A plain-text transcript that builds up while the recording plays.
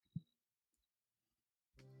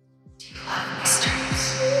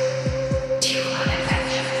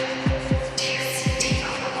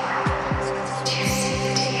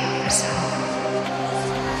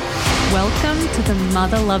to the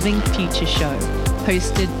Mother Loving Future Show,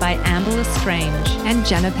 hosted by Amber Lestrange and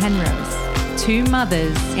Jenna Penrose, two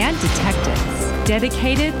mothers and detectives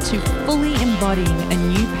dedicated to fully embodying a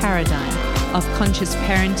new paradigm of conscious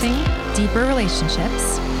parenting, deeper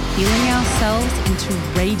relationships, healing ourselves into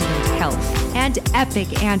radiant health, and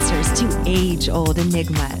epic answers to age-old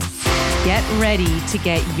enigmas. Get ready to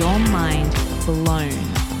get your mind blown.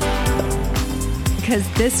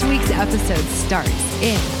 Because this week's episode starts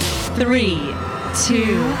in 3,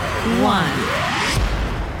 2, 1.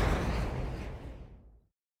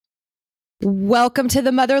 Welcome to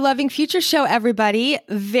the Mother Loving Future Show, everybody.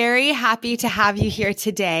 Very happy to have you here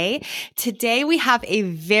today. Today, we have a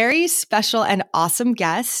very special and awesome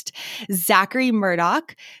guest, Zachary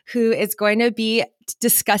Murdock, who is going to be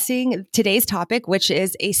discussing today's topic, which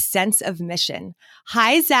is a sense of mission.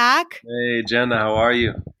 Hi, Zach. Hey, Jenna. How are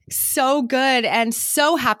you? So good and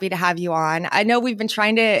so happy to have you on. I know we've been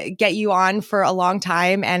trying to get you on for a long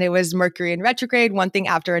time and it was Mercury in retrograde, one thing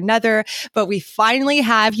after another, but we finally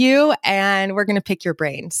have you and we're going to pick your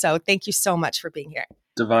brain. So thank you so much for being here.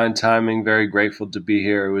 Divine timing. Very grateful to be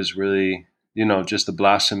here. It was really, just the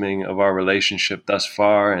blossoming of our relationship thus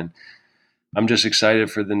far. And I'm just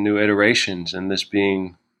excited for the new iterations and this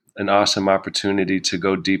being an awesome opportunity to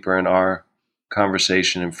go deeper in our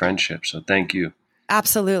conversation and friendship. So thank you.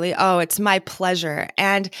 Absolutely. Oh, it's my pleasure.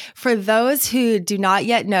 And for those who do not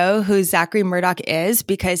yet know who Zachary Murdock is,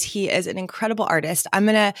 because he is an incredible artist, I'm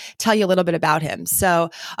going to tell you a little bit about him. So,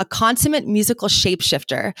 a consummate musical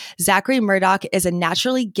shapeshifter, Zachary Murdock is a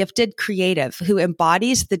naturally gifted creative who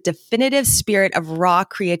embodies the definitive spirit of raw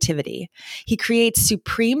creativity. He creates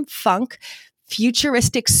supreme funk,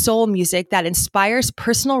 futuristic soul music that inspires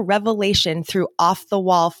personal revelation through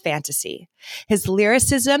off-the-wall fantasy. His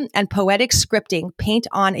lyricism and poetic scripting paint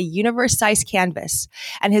on a universe-sized canvas,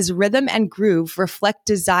 and his rhythm and groove reflect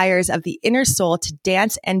desires of the inner soul to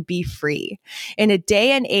dance and be free. In a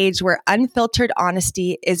day and age where unfiltered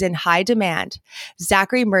honesty is in high demand,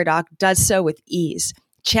 Zachary Murdock does so with ease,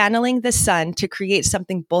 channeling the sun to create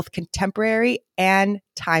something both contemporary and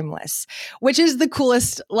timeless, which is the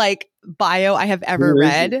coolest bio I have ever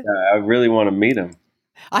read. I really want to meet him.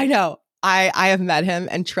 I know. I have met him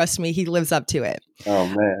and trust me, he lives up to it. Oh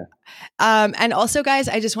man. And also guys,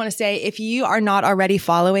 I just want to say, if you are not already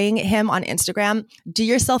following him on Instagram, do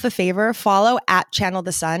yourself a favor, follow at Channel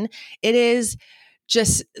the Sun. It is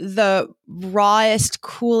just the rawest,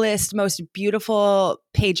 coolest, most beautiful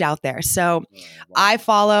page out there. So I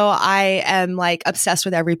follow, I am obsessed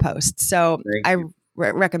with every post. So I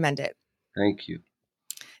recommend it. Thank you.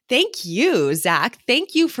 Thank you, Zach.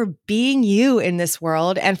 Thank you for being you in this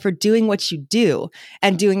world and for doing what you do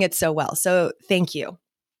and doing it so well. So thank you.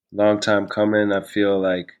 Long time coming. I feel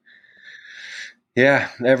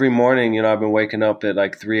every morning, I've been waking up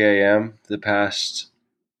at 3 a.m. the past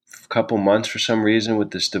couple months for some reason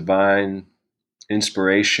with this divine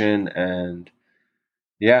inspiration and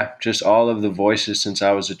just all of the voices since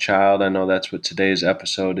I was a child. I know that's what today's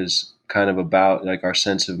episode is kind of about, our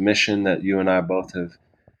sense of mission that you and I both have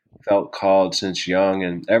felt called since young.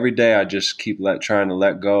 And every day I just keep trying to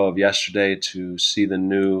let go of yesterday to see the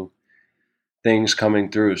new things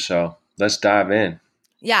coming through. So let's dive in.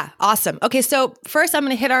 Yeah. Awesome. Okay. So first I'm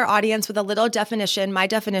going to hit our audience with a little definition, my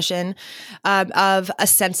definition of a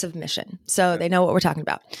sense of mission. So they know what we're talking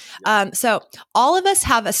about. So all of us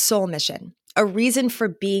have a soul mission, a reason for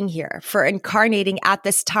being here, for incarnating at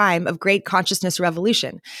this time of great consciousness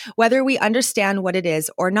revolution, whether we understand what it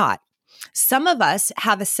is or not. Some of us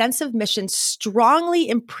have a sense of mission strongly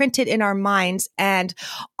imprinted in our minds, and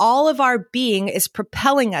all of our being is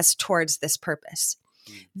propelling us towards this purpose.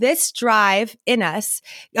 This drive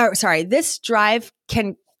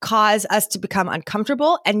can cause us to become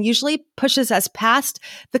uncomfortable and usually pushes us past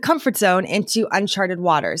the comfort zone into uncharted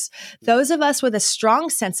waters. Those of us with a strong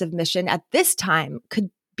sense of mission at this time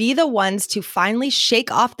could be the ones to finally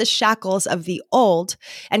shake off the shackles of the old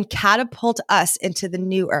and catapult us into the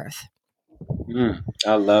new earth.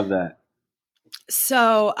 I love that.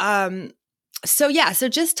 So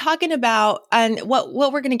just talking about, and what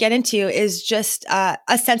we're going to get into is just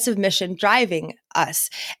a sense of mission driving us.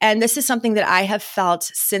 And this is something that I have felt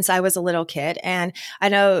since I was a little kid. And I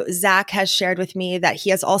know Zach has shared with me that he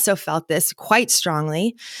has also felt this quite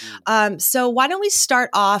strongly. So why don't we start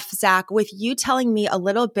off, Zach, with you telling me a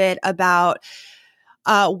little bit about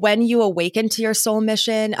when you awakened to your soul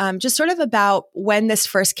mission, just sort of about when this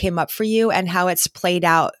first came up for you and how it's played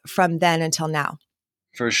out from then until now.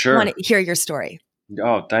 For sure. I want to hear your story.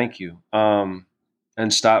 Oh, thank you. And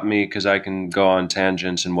stop me because I can go on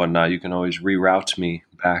tangents and whatnot. You can always reroute me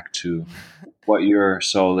back to what your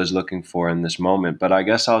soul is looking for in this moment. But I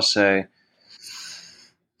guess I'll say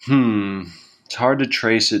It's hard to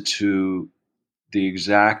trace it to the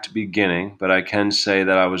exact beginning, but I can say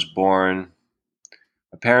that I was born.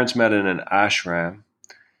 My parents met in an ashram.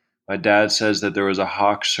 My dad says that there was a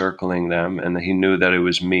hawk circling them and that he knew that it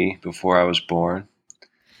was me before I was born.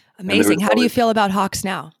 And there was Amazing. How do you always, feel about hawks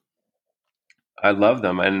now? I love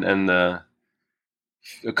them. And a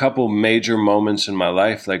couple major moments in my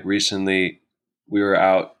life, like recently, we were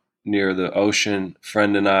out near the ocean,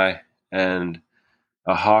 friend and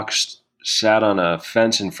a hawk sat on a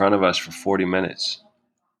fence in front of us for 40 minutes.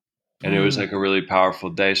 And it was Mm. like a really powerful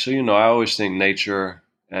day. So, I always think nature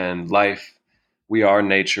and life, we are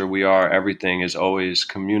nature, we are everything, is always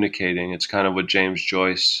communicating. It's kind of what James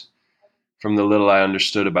Joyce, from the little I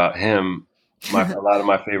understood about him, a lot of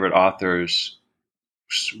my favorite authors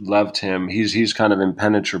loved him. He's kind of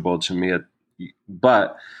impenetrable to me,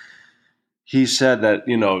 but he said that,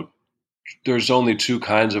 there's only two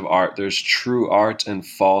kinds of art. There's true art and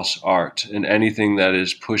false art. And anything that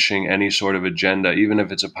is pushing any sort of agenda, even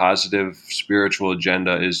if it's a positive spiritual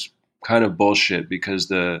agenda, is kind of bullshit, because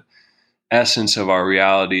the essence of our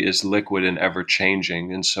reality is liquid and ever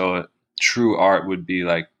changing. And so true art would be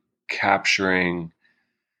like capturing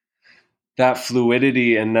that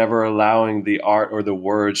fluidity and never allowing the art or the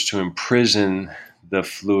words to imprison the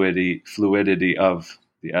fluidity of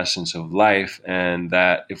the essence of life. And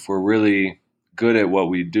that if we're really good at what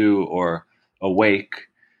we do or awake,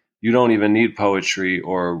 you don't even need poetry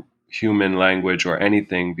or human language or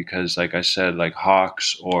anything, because like I said, like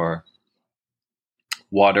hawks or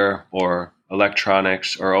water or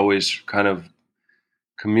electronics are always kind of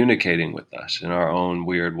communicating with us in our own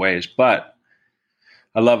weird ways. But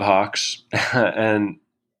I love hawks. And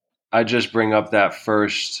I just bring up that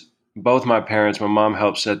first. Both my parents, my mom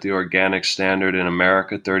helped set the organic standard in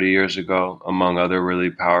America 30 years ago, among other really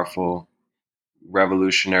powerful,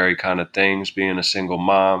 revolutionary kind of things, being a single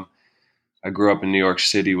mom. I grew up in New York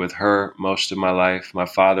City with her most of my life. My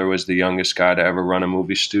father was the youngest guy to ever run a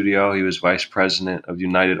movie studio. He was vice president of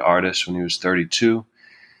United Artists when he was 32.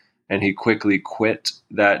 And he quickly quit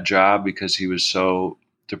that job because he was so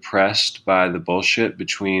depressed by the bullshit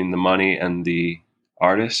between the money and the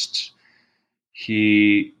artists.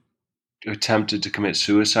 He attempted to commit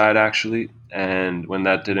suicide, actually. And when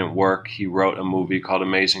that didn't work, he wrote a movie called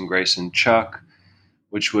Amazing Grace and Chuck,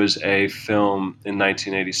 which was a film in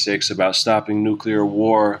 1986 about stopping nuclear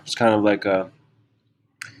war. It's kind of like a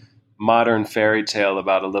modern fairy tale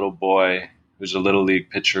about a little boy who's a little league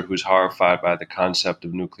pitcher who's horrified by the concept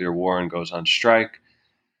of nuclear war and goes on strike.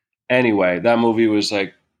 Anyway, that movie was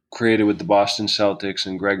like created with the Boston Celtics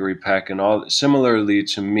and Gregory Peck and all. Similarly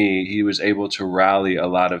to me, he was able to rally a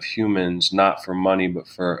lot of humans, not for money, but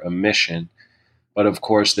for a mission. But of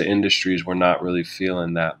course, the industries were not really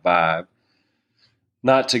feeling that vibe.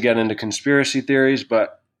 Not to get into conspiracy theories,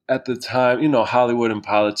 but at the time, Hollywood and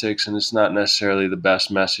politics, and it's not necessarily the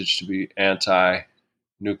best message to be anti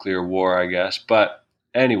nuclear war, I guess. But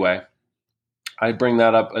anyway, I bring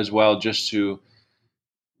that up as well just to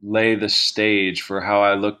lay the stage for how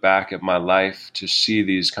I look back at my life to see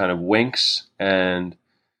these kind of winks and,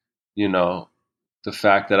 you know, the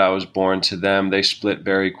fact that I was born to them. They split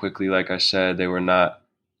very quickly. Like I said, they're not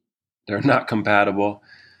compatible.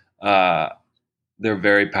 Uh, they're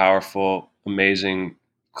very powerful, amazing,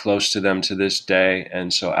 close to them to this day.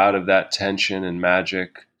 And so out of that tension and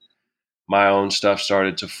magic, my own stuff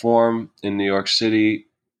started to form in New York City.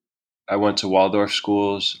 I went to Waldorf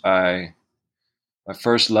schools. My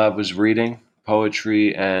first love was reading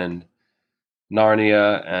poetry and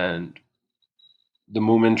Narnia and the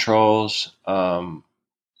Moomin Trolls.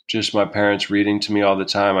 Just my parents reading to me all the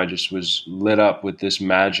time. I just was lit up with this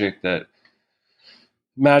magic. That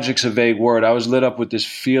magic's a vague word. I was lit up with this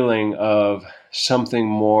feeling of something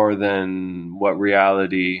more than what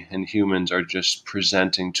reality and humans are just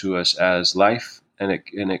presenting to us as life. And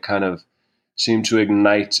it kind of seemed to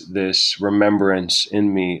ignite this remembrance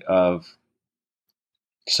in me of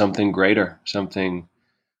something greater, something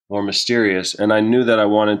more mysterious. And I knew that I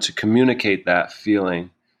wanted to communicate that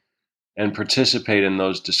feeling and participate in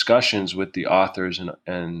those discussions with the authors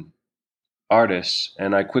and artists.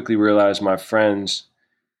 And I quickly realized my friends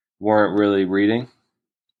weren't really reading.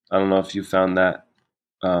 I don't know if you found that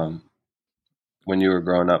um, when you were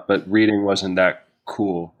growing up, but reading wasn't that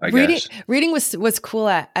cool, I Reading guess. reading was cool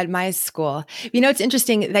at my school. It's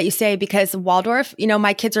interesting that you say, because Waldorf,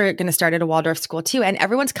 my kids are going to start at a Waldorf school too, and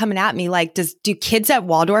everyone's coming at me like, do kids at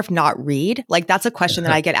Waldorf not read? Like, that's a question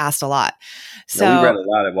that I get asked a lot. No, we read So, a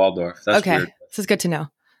lot at Waldorf. That's okay, weird. this is good to know.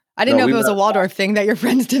 I didn't No, know if we it was read a a lot. Waldorf thing that your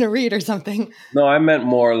friends didn't read or something. No, I meant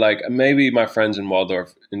more like maybe my friends in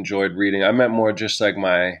Waldorf enjoyed reading. I meant more just like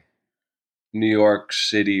New York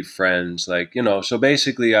City friends, like, so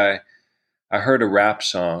basically I heard a rap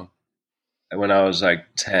song when I was like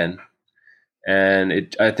 10,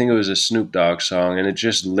 and I think it was a Snoop Dogg song, and it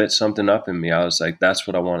just lit something up in me. I was like, that's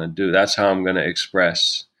what I want to do. That's how I'm going to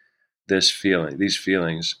express these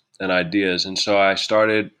feelings and ideas. And so I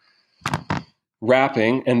started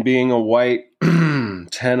rapping, and being a white 10,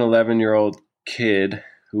 11-year-old kid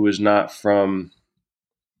who was not from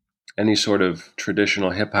any sort of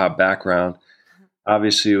traditional hip hop background,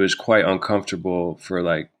 obviously it was quite uncomfortable for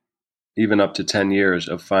like even up to 10 years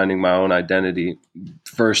of finding my own identity,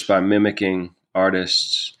 first by mimicking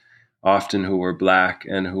artists, often who were black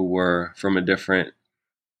and who were from a completely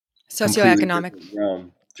Socioeconomic. different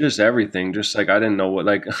realm. Just everything. Just like I didn't know what,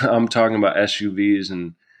 like, I'm talking about SUVs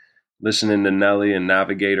and listening to Nelly and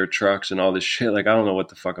Navigator trucks and all this shit. Like, I don't know what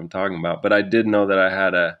the fuck I'm talking about, but I did know that I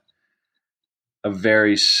had a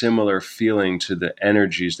very similar feeling to the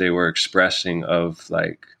energies they were expressing of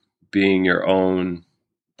like being your own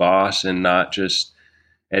boss and not just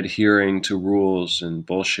adhering to rules and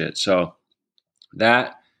bullshit. So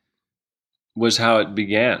that was how it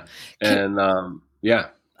began. Can, And yeah,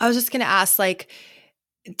 I was just going to ask, like,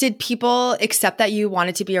 did people accept that you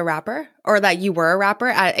wanted to be a rapper or that you were a rapper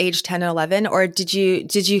at age 10 and 11? Or did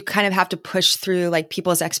you kind of have to push through like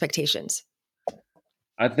people's expectations?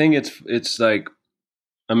 I think it's like,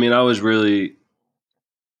 I mean, I was really,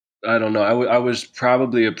 I don't know. I was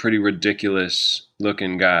probably a pretty ridiculous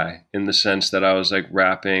looking guy in the sense that I was like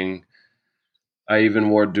rapping. I even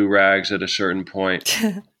wore do rags at a certain point,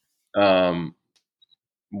 um,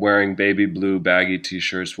 wearing baby blue baggy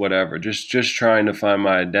t-shirts, whatever. Just trying to find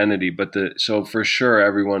my identity. But so for sure,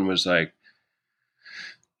 everyone was like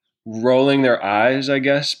rolling their eyes, I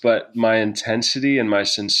guess. But my intensity and my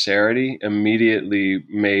sincerity immediately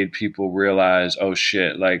made people realize, oh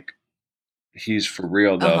shit, like he's for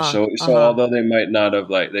real though. Uh-huh. So Uh-huh. although they might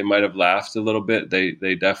have laughed a little bit,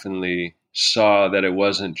 they definitely saw that it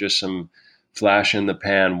wasn't just some flash in the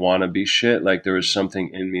pan wannabe shit. Like there was something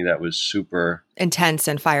in me that was super Intense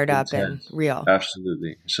and fired up and intense. real.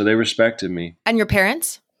 Absolutely. So they respected me. And your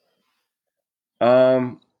parents?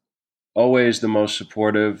 Um Always the most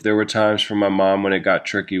supportive. There were times for my mom when it got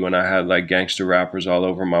tricky, when I had like gangster rappers all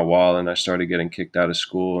over my wall and I started getting kicked out of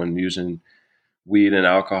school and using weed and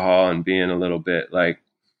alcohol and being a little bit like,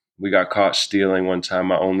 we got caught stealing one time,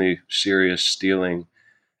 my only serious stealing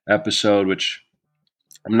episode, which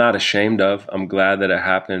I'm not ashamed of. I'm glad that it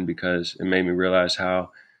happened because it made me realize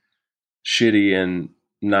how shitty and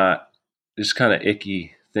not this kind of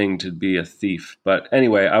icky thing to be a thief. But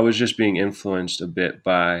anyway, I was just being influenced a bit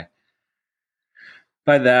by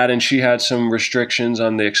that, and she had some restrictions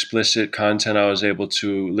on the explicit content I was able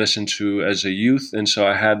to listen to as a youth, and so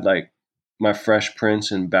I had like my Fresh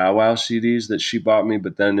Prince and Bow Wow CDs that she bought me,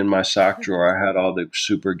 but then in my sock drawer I had all the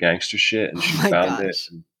super gangster shit, and Oh she my found it.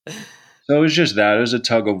 gosh. So it was just that. It was a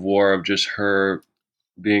tug of war of just her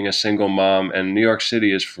being a single mom, and New York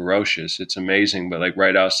City is ferocious. It's amazing, but like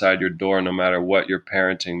right outside your door, no matter what your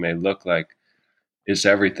parenting may look like, it's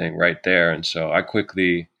everything right there. And so I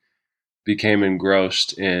quickly became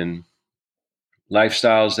engrossed in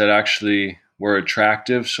lifestyles that actually were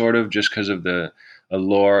attractive, sort of just because of the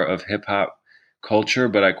allure of hip hop culture.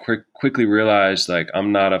 But I quickly realized like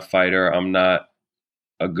I'm not a fighter. I'm not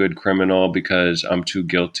a good criminal because I'm too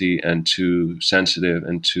guilty and too sensitive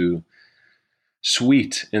and too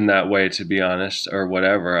sweet in that way, to be honest, or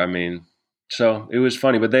whatever. I mean, so it was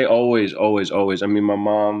funny, but they always, always, always. I mean, my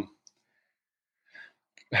mom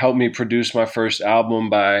helped me produce my first album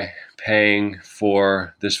by paying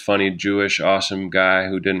for this funny Jewish awesome guy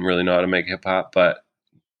who didn't really know how to make hip hop, but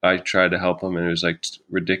I tried to help him, and it was like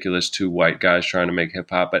ridiculous, two white guys trying to make hip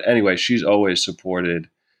hop. But anyway, she's always supported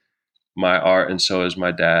my art, and so has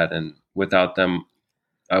my dad. And without them,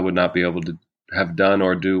 I would not be able to have done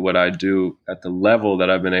or do what I do at the level that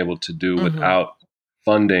I've been able to do Mm-hmm. without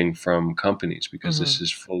funding from companies, because Mm-hmm. this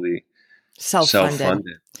is fully Self-funded.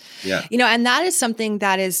 self-funded. Yeah. And that is something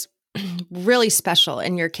that is really special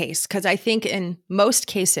in your case, because I think in most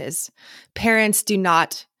cases, parents do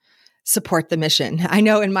not support the mission. I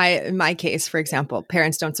know in my case, for example,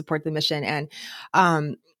 parents don't support the mission,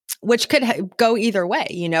 and which could go either way.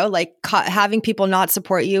 Like having people not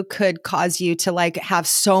support you could cause you to like have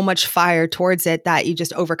so much fire towards it that you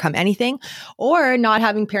just overcome anything, or not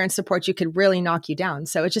having parents support you could really knock you down.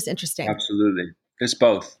 So it's just interesting. Absolutely. It's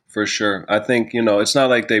both, for sure. I think, it's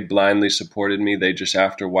not like they blindly supported me. They just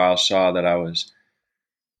after a while saw that I was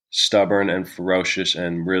stubborn and ferocious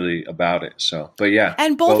and really about it. So, but yeah,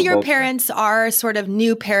 And both of your both sides. parents are sort of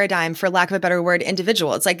new paradigm, for lack of a better word,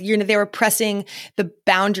 individuals. Like, they were pressing the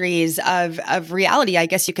boundaries of reality, I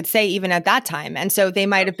guess you could say, even at that time. And so they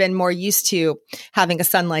might have been more used to having a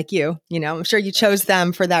son like you. I'm sure you chose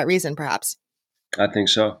them for that reason, perhaps. I think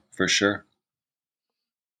so, for sure.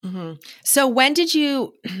 Mm-hmm. So when did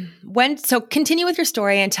you, so continue with your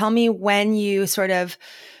story and tell me when you sort of,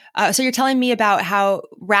 so you're telling me about how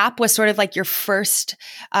rap was sort of like your first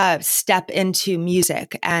step into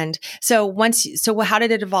music. And so how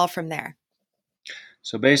did it evolve from there?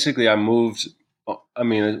 So basically, I moved. I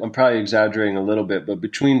mean, I'm probably exaggerating a little bit, but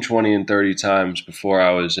between 20 and 30 times before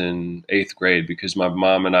I was in eighth grade, because my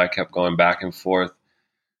mom and I kept going back and forth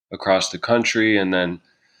across the country, and then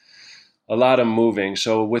a lot of moving.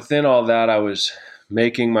 So within all that, I was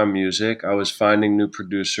making my music. I was finding new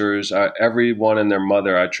producers. Everyone and their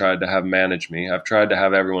mother, I tried to have manage me. I've tried to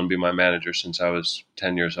have everyone be my manager since I was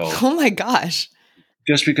 10 years old. Oh my gosh.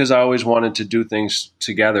 Just because I always wanted to do things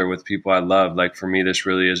together with people I love. Like for me, this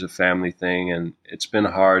really is a family thing, and it's been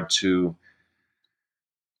hard to.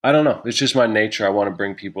 I don't know. It's just my nature. I want to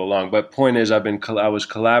bring people along. But point is, I was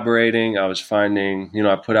collaborating. I was finding.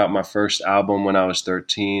 I put out my first album when I was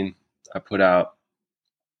 13. I put out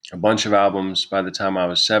a bunch of albums by the time I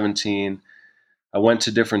was 17. I went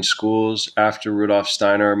to different schools after Rudolph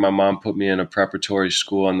Steiner. My mom put me in a preparatory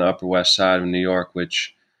school on the Upper West Side of New York,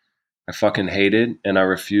 which I fucking hated, and I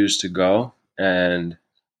refused to go. And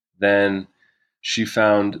then she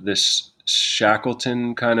found this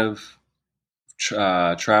Shackleton kind of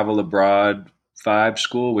travel abroad vibe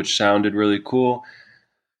school, which sounded really cool.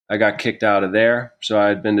 I got kicked out of there. So I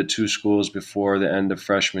had been to two schools before the end of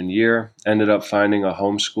freshman year. Ended up finding a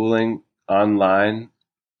homeschooling online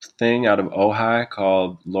thing out of Ojai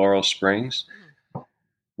called Laurel Springs,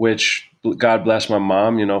 which God bless my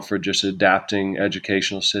mom, for just adapting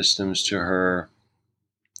educational systems to her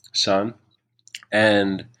son.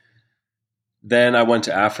 And then I went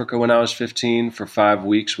to Africa when I was 15 for 5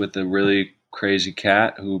 weeks with a really crazy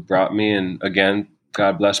cat who brought me. And again,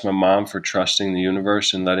 God bless my mom for trusting the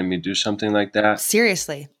universe and letting me do something like that.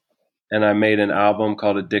 Seriously. And I made an album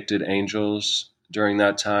called Addicted Angels during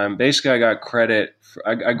that time. Basically, I got credit.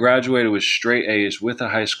 I graduated with straight A's with a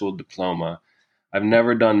high school diploma. I've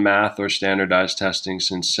never done math or standardized testing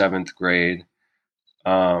since seventh grade.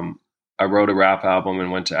 Um, I wrote a rap album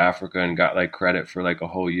and went to Africa and got like credit for like a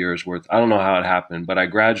whole year's worth. I don't know how it happened, but I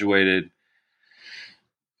graduated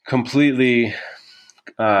completely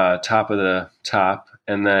top of the top,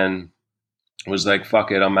 and then was like,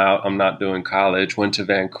 fuck it, I'm out. I'm not doing college. Went to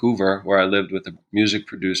Vancouver where I lived with a music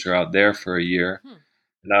producer out there for a year.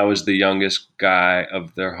 And I was the youngest guy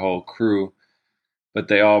of their whole crew, but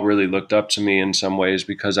they all really looked up to me in some ways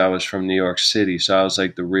because I was from New York City. So I was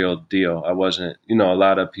like the real deal. I wasn't, a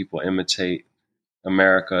lot of people imitate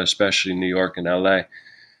America, especially New York and LA.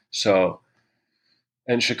 So,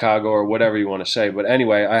 and Chicago or whatever you want to say. But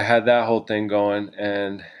anyway, I had that whole thing going.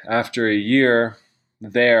 And after a year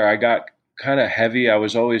there, I got kind of heavy. I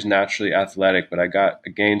was always naturally athletic, but I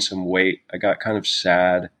gained some weight. I got kind of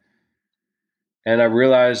sad. And I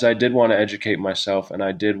realized I did want to educate myself and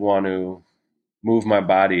I did want to move my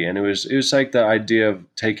body. And it was like the idea of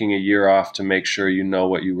taking a year off to make sure you know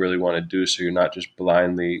what you really want to do, so you're not just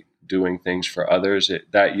blindly doing things for others.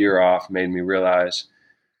 That year off made me realize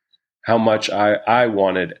how much I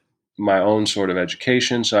wanted my own sort of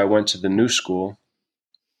education. So I went to the New School,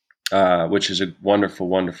 which is a wonderful,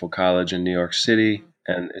 wonderful college in New York City.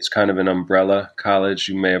 And it's kind of an umbrella college.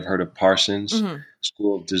 You may have heard of Parsons Mm-hmm.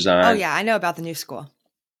 School of Oh Design. yeah, I know about the new school.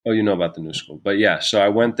 Oh, you know about the New School. But yeah, so I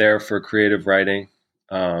went there for creative writing.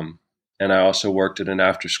 Um, and I also worked at an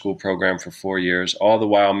after school program for 4 years, all the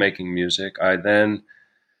while making music. I then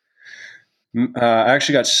I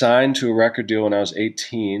actually got signed to a record deal when I was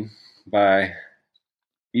 18 by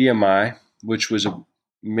EMI, which was a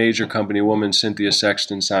major company. Woman Cynthia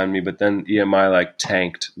Sexton signed me, but then EMI like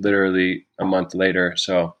tanked literally a month later.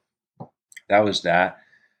 So that was that.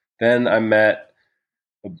 Then I met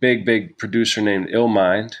a big, big producer named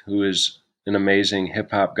Illmind, who is an amazing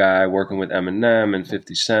hip hop guy working with Eminem and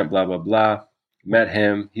 50 Cent, blah, blah, blah. Met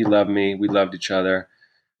him. He loved me. We loved each other.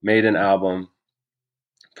 Made an album,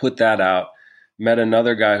 put that out. Met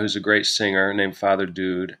another guy who's a great singer named Father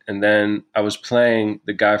Dude. And then I was playing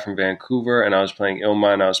the guy from Vancouver and I was playing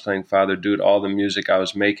Illmind. I was playing Father Dude, all the music I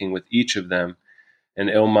was making with each of them. And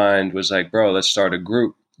Illmind was like, bro, let's start a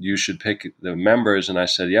group. You should pick the members. And I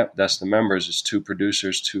said, yep, that's the members. It's two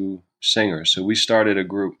producers, two singers. So we started a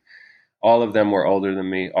group. All of them were older than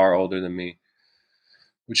me, are older than me,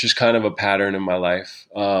 which is kind of a pattern in my life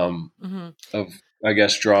Mm-hmm. of I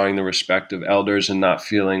guess, drawing the respect of elders and not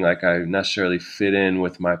feeling like I necessarily fit in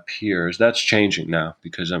with my peers. That's changing now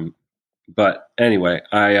because but anyway,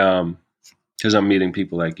 because I'm meeting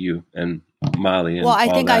people like you and Molly Well, and I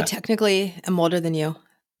all think I that. technically am older than you.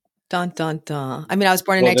 Dun dun dun. I mean, I was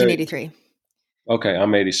born in Well, 1983. okay,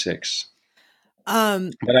 I'm 86.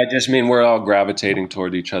 Um, But I just mean we're all gravitating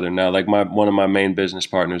toward each other now. Like one of my main business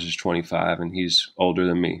partners is 25 and he's older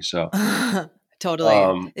than me. So, totally.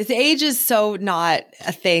 um, The age is so not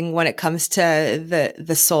a thing when it comes to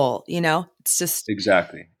the soul, you know? It's just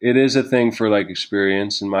exactly. It is a thing for like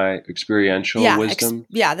experience and my experiential wisdom.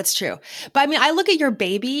 yeah, that's true. But I mean, I look at your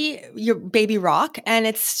baby Rock, and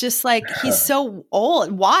it's just like he's so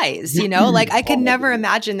old, wise, you know? Like I could Oh my never goodness.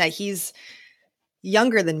 imagine that he's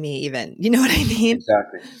younger than me even. You know what I mean?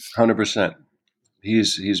 Exactly. 100%.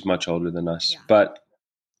 He's much older than us. Yeah. But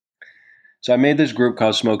so I made this group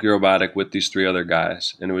called Smokey Robotic with these three other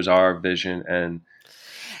guys and it was our vision and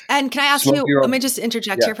And can I ask Smokey you, let Ro- me just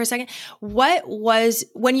interject yeah. here for a second. What was,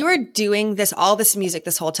 when you were doing this, all this music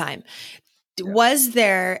this whole time, Yeah. was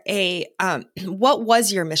there what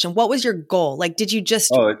was your mission? What was your goal? Like, did you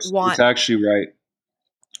just Oh, it's want, actually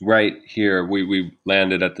right here. We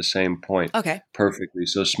landed at the same point okay. perfectly.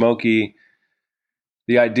 So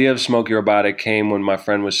the idea of Smokey Robotic came when my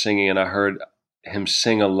friend was singing and I heard him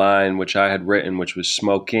sing a line which I had written, which was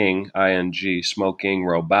smoking, ing, smoking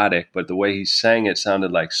robotic. But the way he sang it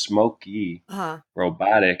sounded like smoky Uh-huh.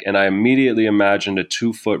 robotic. And I immediately imagined a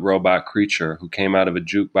 2-foot robot creature who came out of a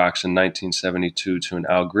jukebox in 1972 to an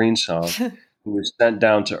Al Green song, who was sent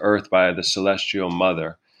down to Earth by the celestial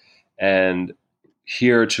mother. And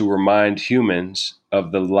here to remind humans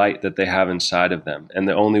of the light that they have inside of them. And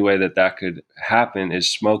the only way that that could happen is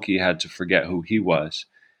Smokey had to forget who he was.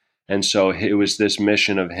 And so it was this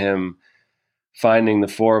mission of him finding the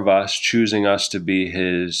four of us, choosing us to be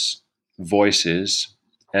his voices,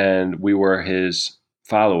 and we were his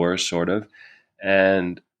followers, sort of.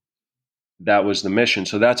 And that was the mission.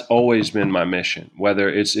 So that's always been my mission, whether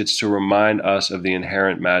it's to remind us of the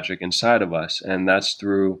inherent magic inside of us. And that's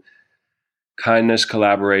through kindness,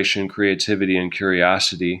 collaboration, creativity, and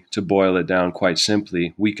curiosity. To boil it down quite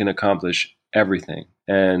simply, we can accomplish everything.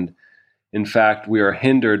 And in fact, we are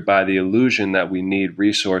hindered by the illusion that we need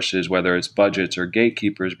resources, whether it's budgets or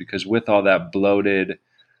gatekeepers, because with all that bloated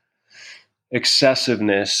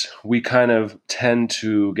excessiveness, we kind of tend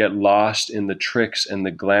to get lost in the tricks and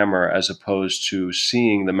the glamour as opposed to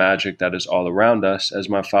seeing the magic that is all around us. As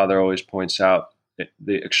my father always points out,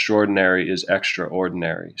 the extraordinary is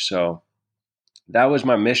extraordinary. So that was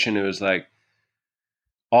my mission. It was like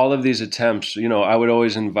all of these attempts, I would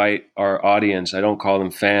always invite our audience. I don't call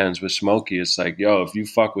them fans with Smokey. It's like, yo, if you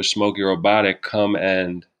fuck with Smokey Robotic, come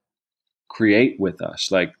and create with us,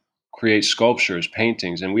 like create sculptures,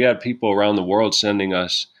 paintings. And we had people around the world sending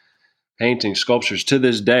us paintings, sculptures. To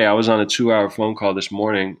this day, I was on a 2-hour phone call this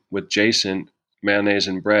morning with Jason, Mayonnaise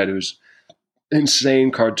and Bread, who's insane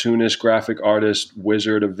cartoonist, graphic artist,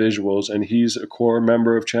 wizard of visuals, and he's a core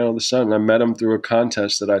member of Channel the Sun. I met him through a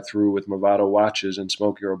contest that I threw with Movado watches and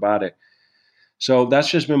Smokey Robotic. So that's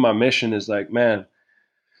just been my mission is like, man,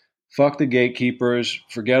 fuck the gatekeepers,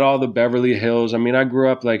 forget all the Beverly Hills. I mean, I grew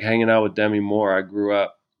up like hanging out with Demi Moore. I grew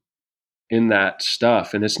up in that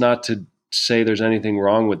stuff. And it's not to say there's anything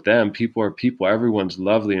wrong with them. People are people. Everyone's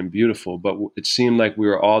lovely and beautiful. But it seemed like we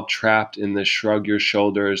were all trapped in this shrug your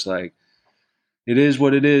shoulders, like, it is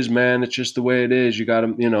what it is, man. It's just the way it is. You got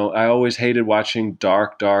to, I always hated watching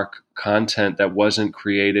dark content that wasn't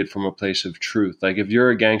created from a place of truth. Like if you're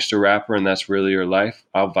a gangster rapper and that's really your life,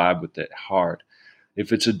 I'll vibe with it hard.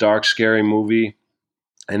 If it's a dark, scary movie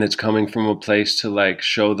and it's coming from a place to like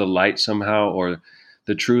show the light somehow or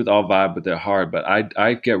the truth, I'll vibe with it hard. But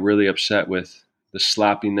I get really upset with the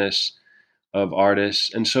sloppiness of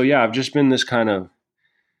artists. And so, yeah, I've just been this kind of,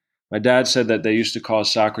 my dad said that they used to call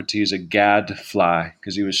Socrates a gadfly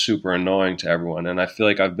because he was super annoying to everyone. And I feel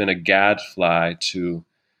like I've been a gadfly to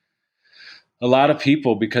a lot of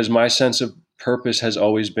people because my sense of purpose has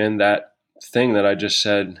always been that thing that I just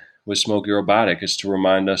said with Smokey Robotic is to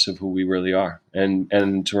remind us of who we really are and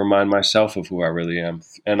to remind myself of who I really am.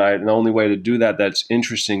 And the only way to do that that's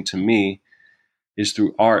interesting to me is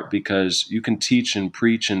through art because you can teach and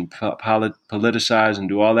preach and politicize and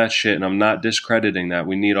do all that shit. And I'm not discrediting that.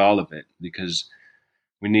 We need all of it because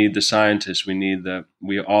we need the scientists,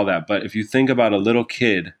 we all that. But if you think about a little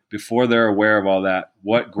kid before they're aware of all that,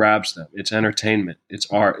 what grabs them? It's entertainment, it's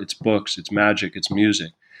art, it's books, it's magic, it's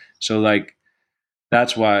music. So like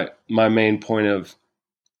that's why my main point of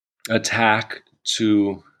attack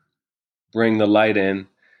to bring the light in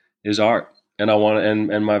is art. And I want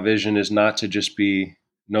to, and my vision is not to just be,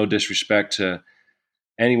 no disrespect to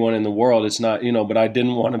anyone in the world. It's not, but I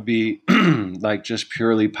didn't want to be like just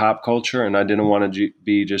purely pop culture, and I didn't want to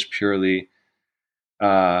be just purely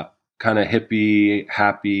uh, kind of hippie,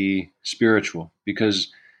 happy, spiritual,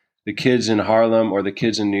 because the kids in Harlem or the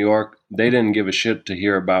kids in New York, they didn't give a shit to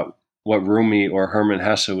hear about what Rumi or Herman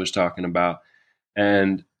Hesse was talking about.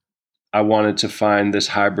 And I wanted to find this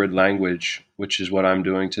hybrid language, which is what I'm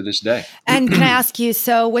doing to this day. And can I ask you,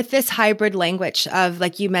 so with this hybrid language of,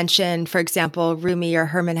 like you mentioned, for example, Rumi or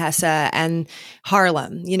Herman Hesse and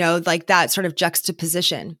Harlem, like that sort of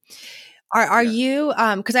juxtaposition. Are Yeah. you,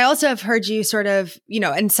 because I also have heard you sort of,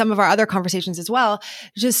 in some of our other conversations as well,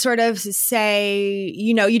 just sort of say,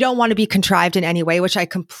 you don't want to be contrived in any way, which I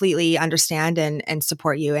completely understand and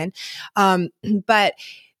support you in. But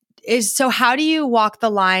so how do you walk the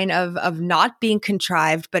line of not being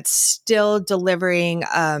contrived, but still delivering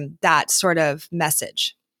that sort of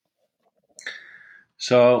message?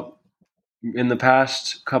 So in the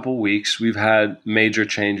past couple weeks, we've had major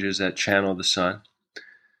changes at Channel the Sun.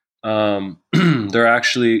 They're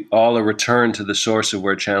actually all a return to the source of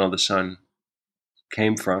where Channel the Sun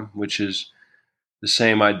came from, which is the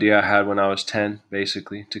same idea I had when I was 10,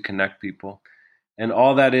 basically, to connect people. And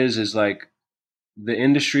all that is like the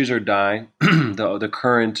industries are dying. The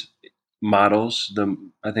current models,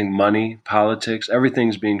 I think money, politics,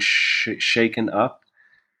 everything's being shaken up.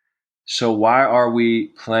 So why are we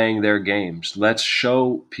playing their games? Let's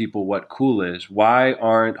show people what cool is. Why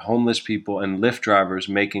aren't homeless people and Lyft drivers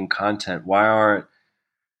making content? Why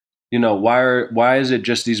is it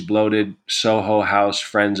just these bloated Soho House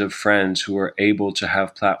friends of friends who are able to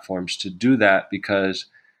have platforms to do that? Because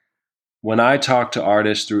when I talk to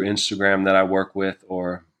artists through Instagram that I work with,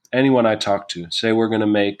 or anyone I talk to, say we're going to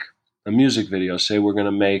make a music video, say we're going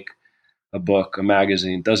to make a book, a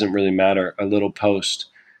magazine, doesn't really matter, a little post.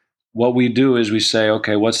 What we do is we say,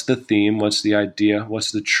 okay, what's the theme? What's the idea?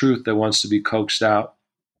 What's the truth that wants to be coaxed out?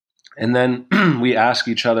 And then we ask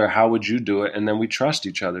each other, how would you do it? And then we trust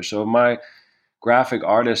each other. So if my graphic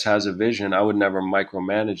artist has a vision, I would never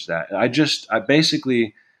micromanage that. I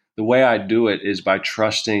basically, the way I do it is by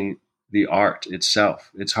trusting the art itself.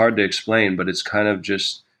 It's hard to explain, but it's kind of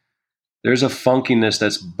just, there's a funkiness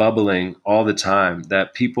that's bubbling all the time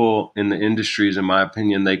that people in the industries, in my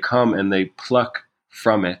opinion, they come and they pluck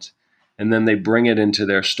from it, and then they bring it into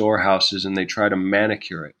their storehouses and they try to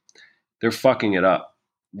manicure it. They're fucking it up.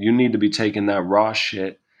 You need to be taking that raw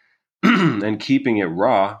shit and keeping it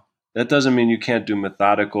raw. That doesn't mean you can't do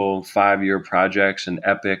methodical 5-year projects and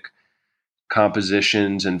epic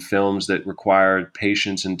compositions and films that require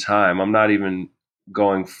patience and time. I'm not even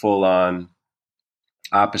going full on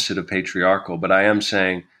opposite of patriarchal, but I am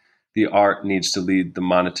saying the art needs to lead the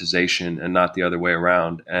monetization and not the other way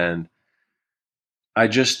around. And I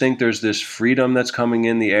just think there's this freedom that's coming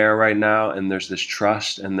in the air right now, and there's this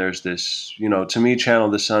trust, and there's this, to me, Channel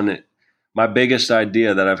the Sun, my biggest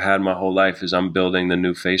idea that I've had my whole life is I'm building the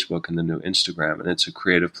new Facebook and the new Instagram, and it's a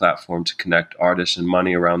creative platform to connect artists and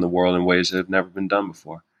money around the world in ways that have never been done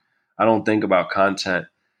before. I don't think about content.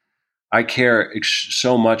 I care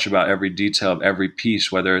so much about every detail of every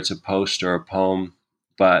piece, whether it's a post or a poem,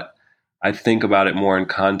 but I think about it more in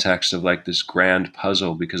context of like this grand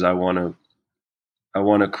puzzle, because I want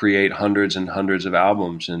to create hundreds and hundreds of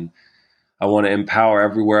albums, and I want to empower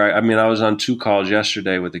everywhere. I was on 2 calls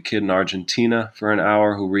yesterday with a kid in Argentina for an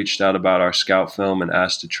hour who reached out about our Scout film and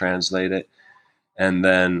asked to translate it. And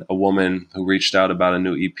then a woman who reached out about a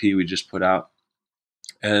new EP we just put out.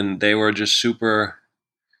 And they were just super,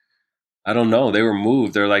 I don't know, they were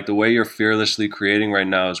moved. They're like, the way you're fearlessly creating right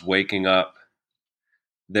now is waking up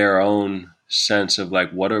their own sense of like,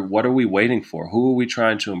 what are we waiting for? Who are we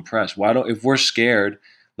trying to impress? If we're scared,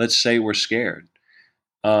 let's say we're scared.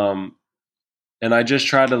 Um, And I just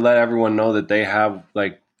try to let everyone know that they have,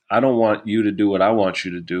 like, I don't want you to do what I want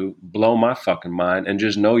you to do. Blow my fucking mind, and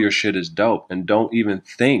just know your shit is dope, and don't even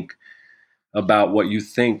think about what you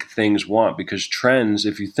think things want, because trends,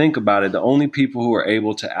 if you think about it, the only people who are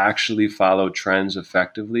able to actually follow trends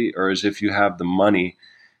effectively are as if you have the money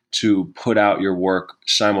to put out your work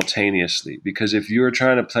simultaneously. Because if you're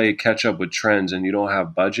trying to play catch up with trends and you don't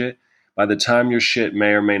have budget, by the time your shit may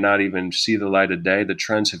or may not even see the light of day, the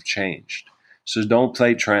trends have changed. So don't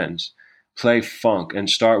play trends. Play funk and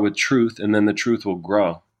start with truth, and then the truth will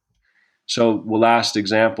grow. So, last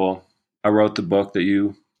example, I wrote the book that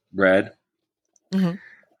you read. Mm-hmm.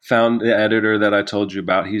 Found the editor that I told you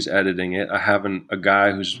about. He's editing it. I have a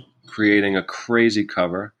guy who's creating a crazy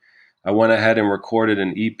cover. I went ahead and recorded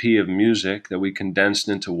an EP of music that we condensed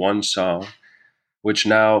into one song, which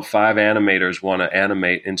now 5 animators want to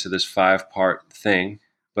animate into this 5-part thing.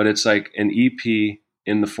 But it's like an EP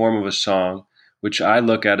in the form of a song which I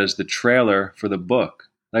look at as the trailer for the book.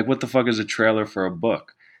 Like, what the fuck is a trailer for a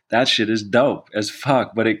book? That shit is dope as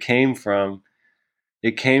fuck, but it came from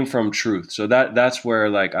truth. So that's where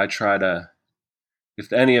like I try to,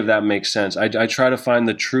 if any of that makes sense, I try to find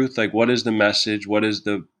the truth. Like, what is the message? What is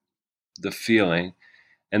the feeling?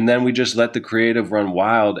 And then we just let the creative run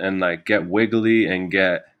wild and like get wiggly and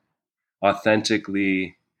get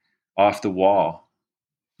authentically off the wall.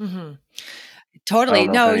 Mm-hmm. I don't Totally.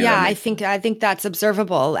 know if No, any of yeah, that I makes think sense. I think that's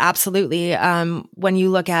observable. Absolutely. When you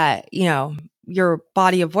look at, your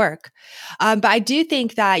body of work. But I do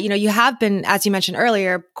think that, you have been, as you mentioned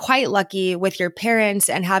earlier, quite lucky with your parents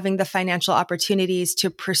and having the financial opportunities to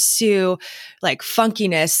pursue like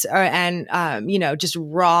funkiness and, just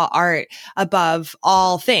raw art above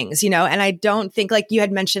all things, and I don't think like you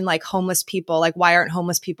had mentioned like homeless people, like why aren't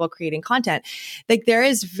homeless people creating content? Like there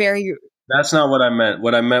is very That's not what I meant.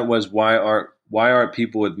 What I meant was why aren't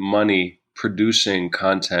people with money producing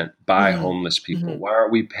content by Mhm. homeless people? Mhm. Why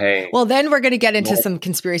aren't we paying? Well, then we're going to get into Well, some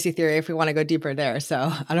conspiracy theory if we want to go deeper there.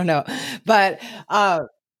 So I don't know, but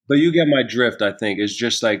but you get my drift, I think. It's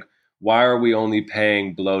just like, why are we only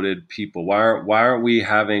paying bloated people? Why aren't we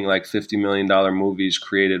having like $50 million movies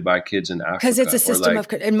created by kids in because it's Africa? a Or system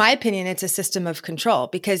like, of, in my opinion, it's a system of control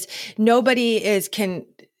because nobody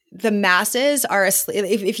the masses are asleep.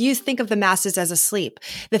 If you think of the masses as asleep,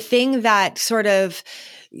 the thing that sort of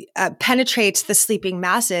penetrates the sleeping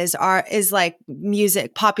masses is like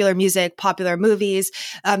music, popular movies,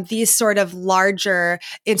 these sort of larger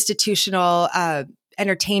institutional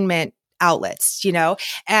entertainment outlets,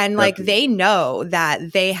 and like definitely. they know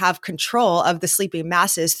that they have control of the sleeping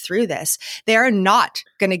masses through this. They are not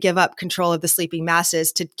going to give up control of the sleeping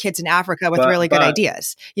masses to kids in Africa with But really good but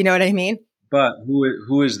ideas. You know what I mean? but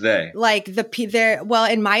who is they? Like there, well,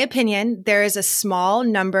 in my opinion, there is a small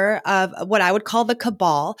number of what I would call the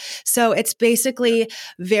cabal. So it's basically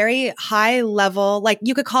very high level, like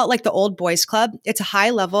you could call it like the old boys club. It's a high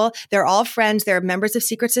level. They're all friends. They're members of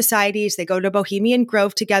secret societies. They go to Bohemian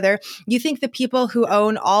Grove together. You think the people who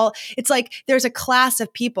own it's like there's a class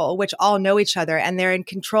of people which all know each other and they're in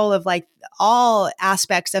control of like all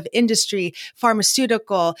aspects of industry,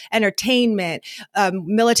 pharmaceutical, entertainment,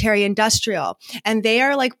 military, industrial. And they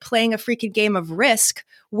are like playing a freaking game of Risk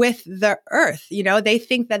with the earth. They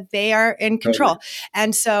think that they are in Totally. control.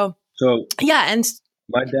 And so, So yeah. And,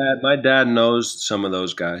 my dad knows some of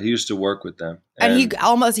those guys. He used to work with them, and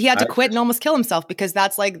and he had I to quit and just almost kill himself because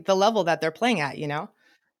that's like the level that they're playing at.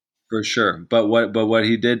 for sure. But what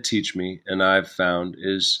he did teach me, and I've found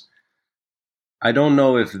is, I don't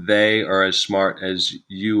know if they are as smart as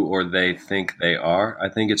you or they think they are. I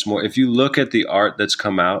think it's more, if you look at the art that's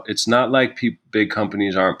come out, it's not like big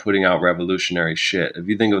companies aren't putting out revolutionary shit. If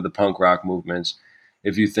you think of the punk rock movements,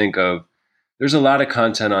 if you think of, there's a lot of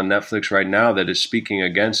content on Netflix right now that is speaking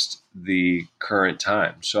against the current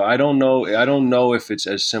time. So I don't know. I don't know if it's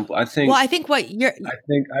as simple. I Well, think I think what you're,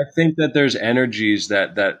 I think that there's energies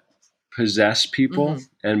that possess people,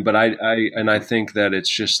 mhm. and I think that it's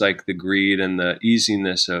just like the greed and the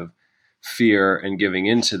easiness of fear and giving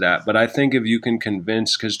into that. But I think if you can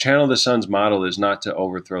convince, because Channel the Sun's model is not to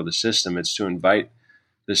overthrow the system, it's to invite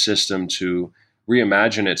the system to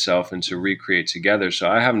reimagine itself and to recreate together. So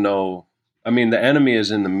I mean, the enemy is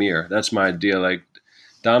in the mirror. That's my idea. Like,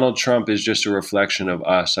 Donald Trump is just a reflection of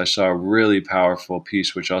us. I saw a really powerful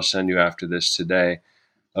piece, which I'll send you after this today,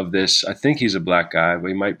 of this. I think he's a black guy, but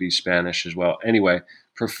he might be Spanish as well. Anyway,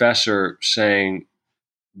 professor saying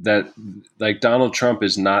that like Donald Trump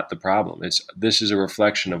is not the problem. This is a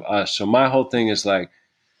reflection of us. So my whole thing is like,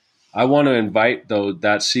 I want to invite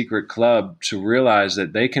that secret club to realize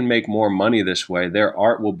that they can make more money this way. Their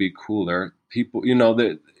art will be cooler. People,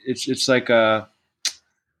 that it's like a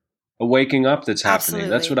waking up that's happening.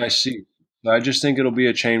 That's what Absolutely. I see. So I just think it'll be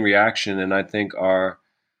a chain reaction, and I think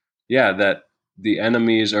that the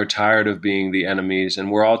enemies are tired of being the enemies,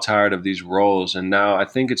 and we're all tired of these roles. And now I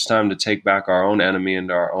think it's time to take back our own enemy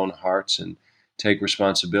into our own hearts and take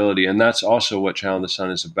responsibility. And that's also what Channel of the Sun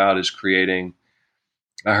is about: is creating.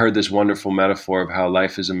 I heard this wonderful metaphor of how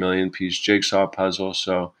life is a million-piece jigsaw puzzle.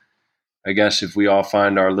 So I guess if we all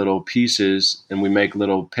find our little pieces and we make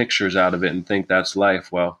little pictures out of it and think that's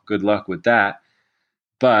life, well, good luck with that.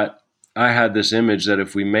 But I had this image that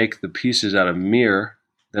if we make the pieces out of mirror,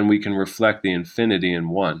 then we can reflect the infinity in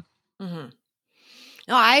one. Hmm.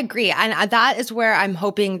 No, I agree. And that is where I'm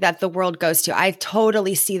hoping that the world goes to. I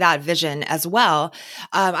totally see that vision as well.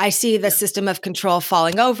 I see the Yeah. system of control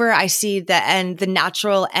falling over. I see the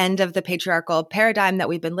natural end of the patriarchal paradigm that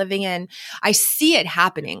we've been living in. I see it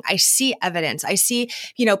happening. I see evidence. I see,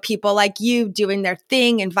 people like you doing their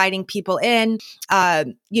thing, inviting people in,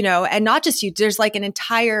 and not just you. There's like an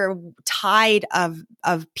entire tide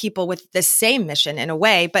of people with the same mission in a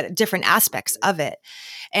way, but different aspects of it.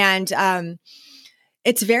 And,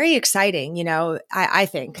 it's very exciting, I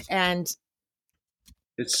think. And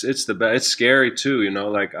It's the best. It's scary too,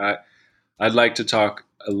 like I'd like to talk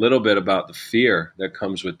a little bit about the fear that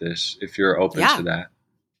comes with this, if you're open to yeah, that,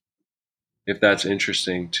 if that's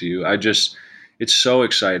interesting to you. It's so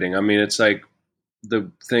exciting. I mean, it's like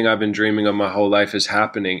the thing I've been dreaming of my whole life is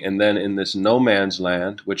happening. And then in this no man's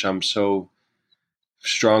land, which I'm so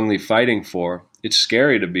strongly fighting for, it's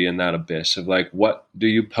scary to be in that abyss of like, what do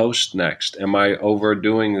you post next? Am I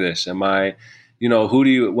overdoing this? Am I, who do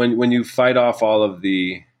you, when you fight off all of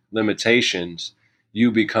the limitations, you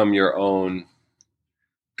become your own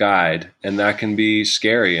guide, and that can be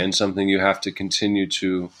scary and something you have to continue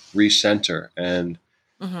to recenter. And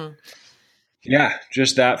hmm yeah,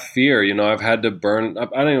 just that fear, I've had to I don't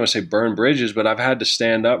even want to say burn bridges, but I've had to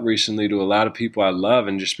stand up recently to a lot of people I love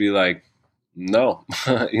and just be like, no,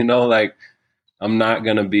 like I'm not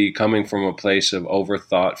going to be coming from a place of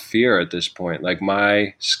overthought fear at this point. Like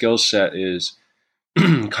my skill set is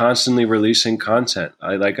constantly releasing content.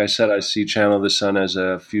 Like I said, I see Channel the Sun as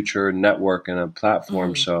a future network and a platform.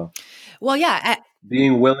 hmm So well, yeah,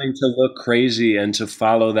 being willing to look crazy and to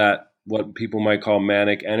follow that, what people might call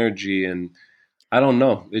manic energy. And I don't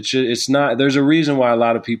know. It's not, there's a reason why a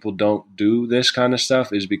lot of people don't do this kind of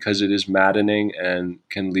stuff, is because it is maddening and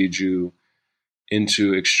can lead you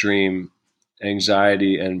into extreme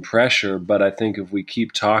anxiety and pressure. But I think if we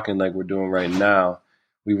keep talking like we're doing right now,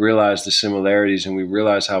 we realize the similarities and we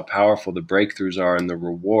realize how powerful the breakthroughs are and the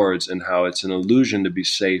rewards, and how it's an illusion to be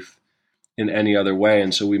safe in any other way.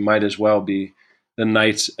 And so we might as well be the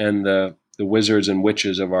knights and the wizards and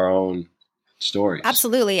witches of our own stories.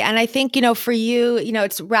 absolutely. And I think, for you,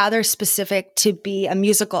 it's rather specific to be a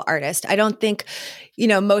musical artist. I don't think,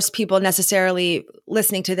 most people necessarily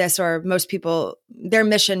listening to this, or most people, their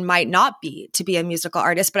mission might not be to be a musical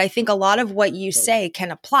artist. But I think a lot of what you say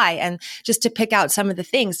can apply. And just to pick out some of the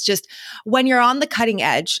things, just when you're on the cutting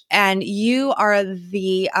edge and you are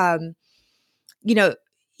you know,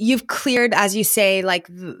 you've cleared, as you say, like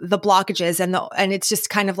the blockages and it's just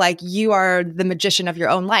kind of like you are the magician of your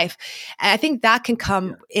own life. And I think that can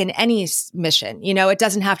come in any mission. It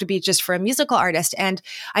doesn't have to be just for a musical artist. And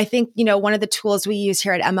I think, one of the tools we use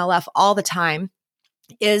here at MLF all the time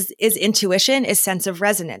is intuition, is sense of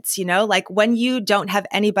resonance. Like when you don't have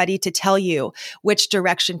anybody to tell you which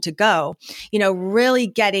direction to go, really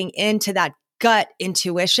getting into that gut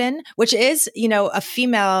intuition, which is, a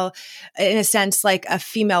female, in a sense, like a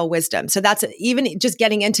female wisdom. So that's, even just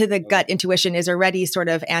getting into the gut intuition is already sort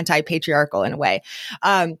of anti-patriarchal in a way.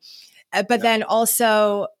 But then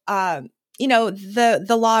also, the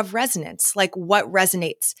law of resonance, like what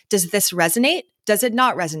resonates? Does this resonate? Does it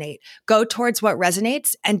not resonate? Go towards what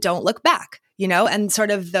resonates and don't look back, and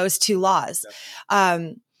sort of those two laws.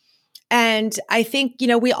 And I think,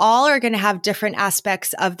 we all are going to have different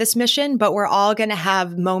aspects of this mission, but we're all going to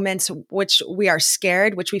have moments which we are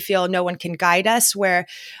scared, which we feel no one can guide us, where,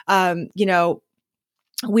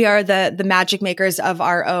 we are the magic makers of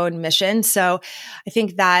our own mission. So I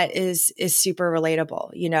think that is super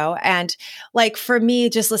relatable, and like for me,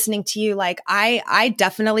 just listening to you, like I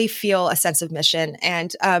definitely feel a sense of mission,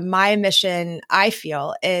 and my mission, I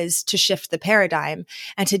feel, is to shift the paradigm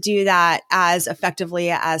and to do that as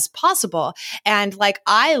effectively as possible. And like,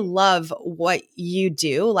 I love what you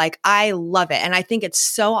do. Like, I love it. And I think it's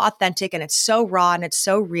so authentic and it's so raw and it's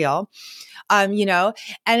so real. And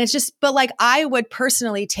it's just, but like, I would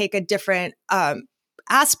personally take a different,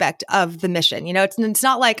 aspect of the mission. It's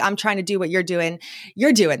not like I'm trying to do what you're doing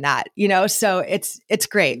that, so it's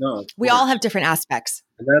great. No, of We all course. have different aspects.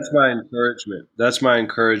 And that's my encouragement. That's my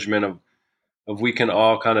encouragement of we can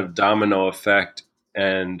all kind of domino effect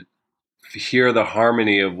and hear the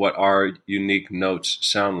harmony of what our unique notes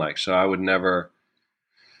sound like. So I would never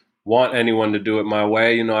want anyone to do it my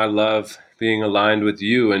way. I love being aligned with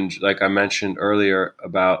you. And like I mentioned earlier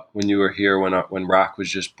about when you were here, when Rock was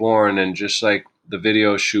just born, and just like the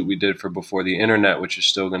video shoot we did for Before the Internet, which is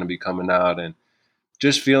still going to be coming out, and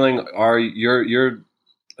just feeling you're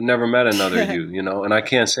never met another you, and I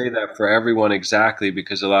can't say that for everyone exactly,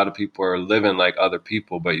 because a lot of people are living like other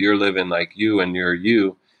people, but you're living like you, and you're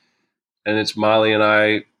you. And it's Molly and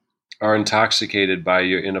I are intoxicated by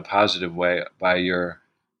your, in a positive way, by your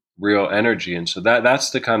real energy. And so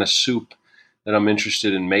that's the kind of soup that I'm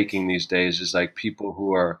interested in making these days, is like people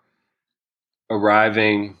who are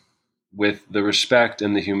arriving with the respect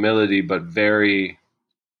and the humility, but very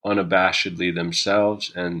unabashedly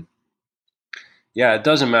themselves. And yeah, it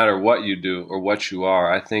doesn't matter what you do or what you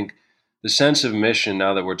are. I think the sense of mission,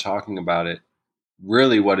 now that we're talking about it,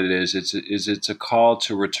 really what it is, it's a call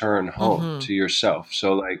to return home Mm-hmm. to yourself.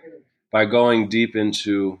 So like by going deep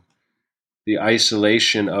into the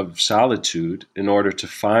isolation of solitude in order to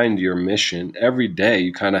find your mission every day,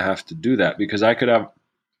 you kind of have to do that, because I could have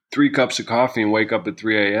 3 cups of coffee and wake up at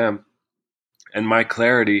 3 a.m. and my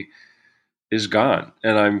clarity is gone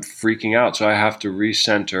and I'm freaking out. So I have to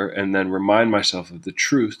recenter and then remind myself of the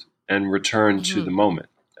truth and return to Mm-hmm. the moment.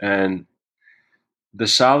 And the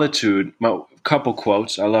solitude, a couple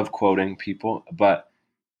quotes. I love quoting people, but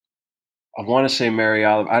I want to say Mary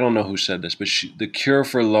Olive. I don't know who said this, but the cure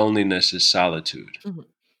for loneliness is solitude. Mm-hmm.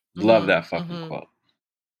 Love Mm-hmm. that fucking Mm-hmm. quote.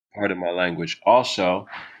 Pardon my language. Also,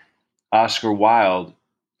 Oscar Wilde,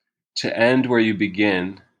 to end where you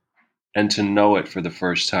begin and to know it for the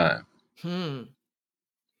first time. Hmm.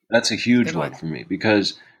 That's a huge Good one one. for me,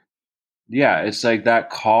 because yeah, it's like that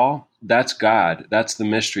call, that's God. That's the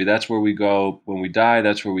mystery. That's where we go when we die.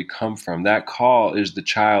 That's where we come from. That call is the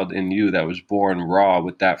child in you that was born raw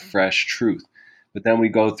with that fresh truth. But then we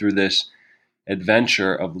go through this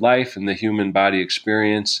adventure of life and the human body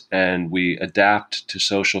experience, and we adapt to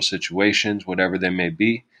social situations, whatever they may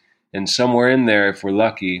be. And somewhere in there, if we're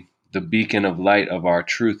lucky, the beacon of light of our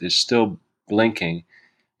truth is still blinking.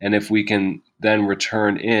 And if we can then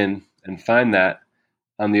return in and find that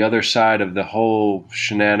on the other side of the whole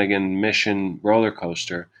shenanigan mission roller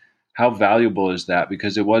coaster, how valuable is that?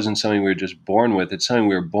 Because it wasn't something we were just born with. It's something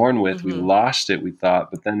we were born with. We Mm-hmm. lost it, we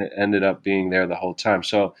thought, but then it ended up being there the whole time.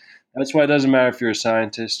 So that's why it doesn't matter if you're a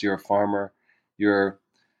scientist, you're a farmer, you're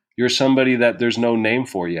you're somebody that there's no name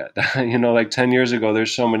for yet. Like 10 years ago,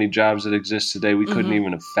 there's so many jobs that exist today we couldn't Mm-hmm.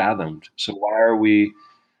 even have fathomed. So why are we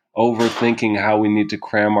overthinking how we need to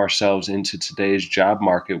cram ourselves into today's job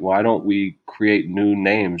market? Why don't we create new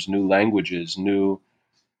names, new languages, new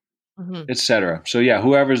Mm-hmm. etc.? So yeah,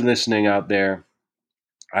 whoever's listening out there,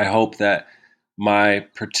 I hope that my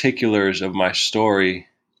particulars of my story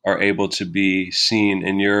are able to be seen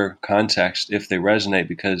in your context if they resonate,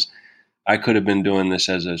 because I could have been doing this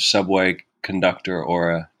as a subway conductor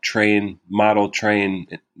or a model train,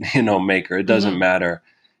 maker. It doesn't Mm-hmm. matter.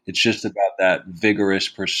 It's just about that vigorous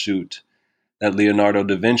pursuit that Leonardo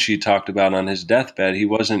da Vinci talked about on his deathbed. He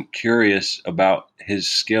wasn't curious about his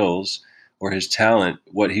skills or his talent.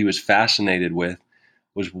 What he was fascinated with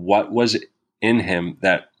was what was in him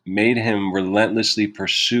that made him relentlessly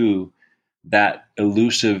pursue that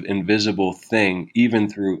elusive, invisible thing, even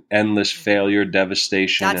through endless failure,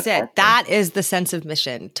 devastation, and That's it. heartbreak. That is the sense of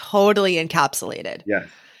mission, totally encapsulated. Yes,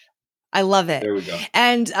 I love it. there we go.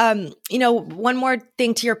 And, one more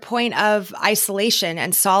thing to your point of isolation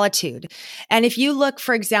and solitude. And if you look,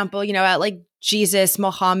 for example, at like Jesus,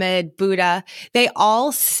 Muhammad, Buddha, they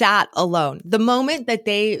all sat alone. The moment that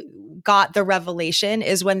they got the revelation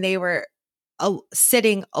is when they were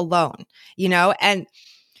sitting alone, and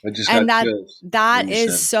I just got and that chills when that you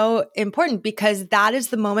is said, so important, because that is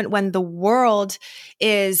the moment when the world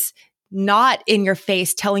is not in your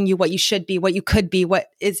face telling you what you should be, what you could be, what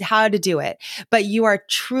is how to do it, but you are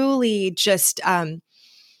truly just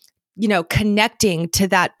connecting to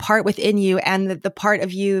that part within you, and the part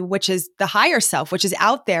of you which is the higher self, which is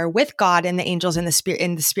out there with God and the angels in the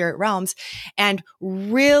spirit realms, and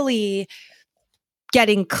really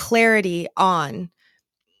getting clarity on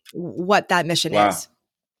what that mission wow. is.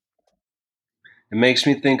 It makes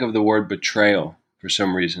me think of the word betrayal for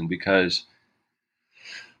some reason, because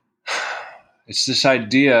it's this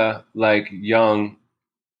idea, like Jung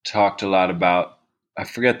talked a lot about. I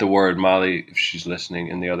forget the word, Molly, if she's listening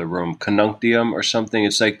in the other room, conjunctium or something.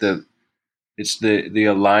 It's like the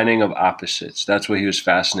aligning of opposites. That's what he was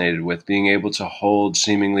fascinated with, being able to hold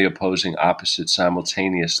seemingly opposing opposites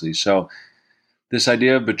simultaneously. So this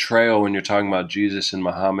idea of betrayal, when you're talking about Jesus and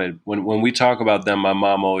Muhammad, when we talk about them, my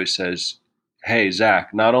mom always says, hey,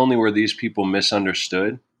 Zach, not only were these people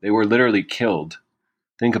misunderstood, they were literally killed.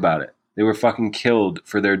 Think about it. They were fucking killed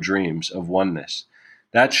for their dreams of oneness.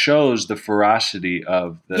 That shows the ferocity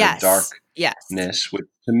of the Yes. Yes. darkness, which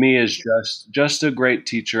to me is just a great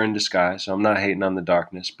teacher in disguise. So I'm not hating on the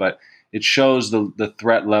darkness, but it shows the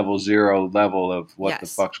threat level, zero level of what the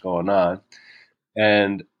Yes. fuck's going on.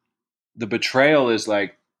 And the betrayal is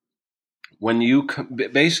like, when you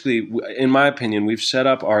basically, in my opinion, we've set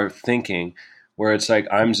up our thinking where it's like,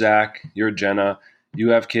 I'm Zach, you're Jenna, you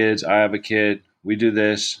have kids, I have a kid, we do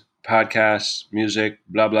this, podcasts, music,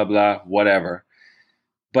 blah, blah, blah, whatever.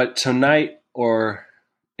 But tonight or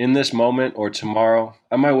in this moment or tomorrow,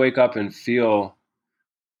 I might wake up and feel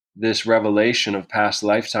this revelation of past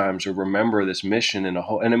lifetimes or remember this mission in a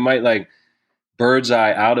whole, and it might like bird's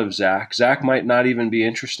eye out of Zach. Zach might not even be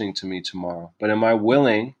interesting to me tomorrow, but am I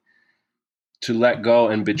willing to let go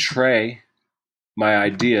and betray my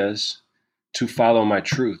ideas to follow my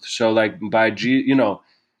truth? So like by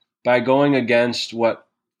going against what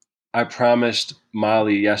I promised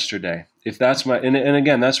Molly yesterday. If that's and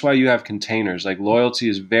again, that's why you have containers. Like loyalty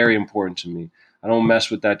is very important to me. I don't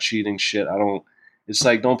mess with that cheating shit. It's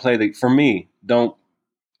like, don't play for me,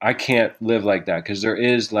 I can't live like that because there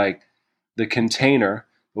is like the container,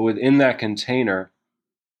 but within that container,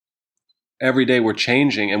 every day we're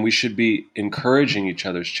changing and we should be encouraging each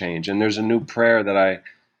other's change. And there's a new prayer that I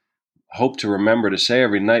hope to remember to say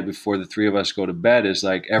every night before the three of us go to bed is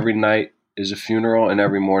like every night is a funeral and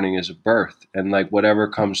every morning is a birth, and like whatever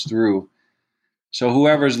comes through. So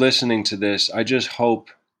whoever's listening to this, I just hope,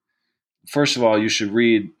 first of all, you should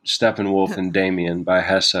read Steppenwolf and Damien by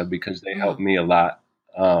Hesse because they helped Mhm. me a lot.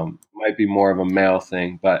 Might be more of a male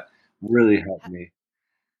thing, but really helped me.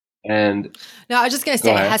 And No, I was just going to go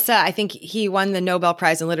say ahead. Hesse, I think he won the Nobel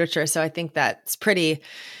Prize in Literature. So I think that's pretty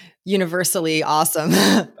universally awesome.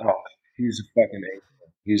 Oh, he's a fucking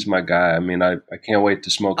angel. He's my guy. I mean, I can't wait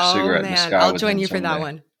to smoke a Oh cigarette in the man, sky I'll with join him you for that someday.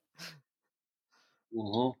 one.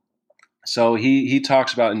 hmm So he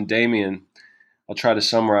talks about in Damien. I'll try to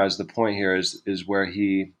summarize the point here. Is where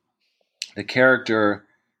the character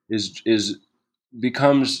is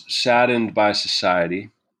becomes saddened by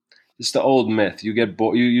society. It's the old myth. You get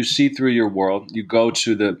you see through your world. You go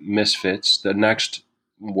to the misfits, the next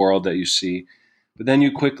world that you see, but then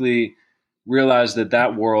you quickly realize that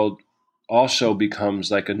that world also becomes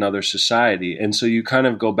like another society, and so you kind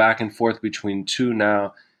of go back and forth between two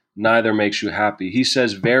now. Neither makes you happy. He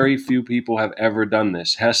says very few people have ever done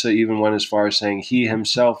this. Hesse even went as far as saying he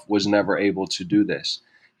himself was never able to do this.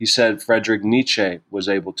 He said Friedrich Nietzsche was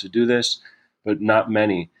able to do this, but not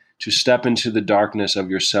many. To step into the darkness of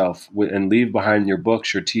yourself and leave behind your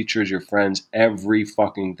books, your teachers, your friends, every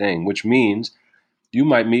fucking thing, which means you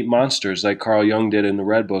might meet monsters like Carl Jung did in the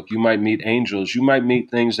Red Book. You might meet angels. You might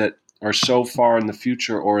meet things that are so far in the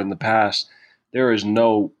future or in the past. There is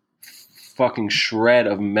no fucking shred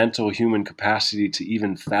of mental human capacity to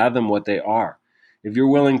even fathom what they are. If you're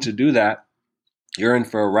willing to do that, you're in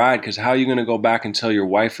for a ride, because how are you going to go back and tell your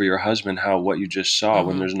wife or your husband what you just saw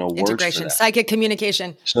when Hmm. there's no words for Integration, that? psychic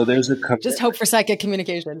communication. So there's a Just commitment. hope for psychic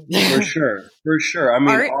communication. For sure, for sure. I mean,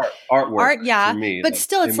 Art, artwork art, for yeah. me, But like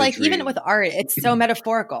still, it's like, even imagery. with art, it's so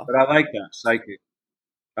metaphorical. But I like that psychic.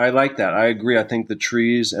 I like that. I agree. I think the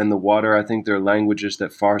trees and the water, I think they're languages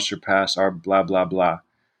that far surpass our blah blah blah.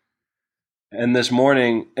 And this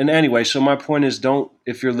morning, and anyway, so my point is, don't,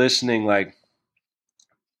 if you're listening, like,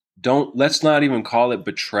 don't, let's not even call it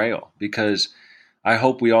betrayal, because I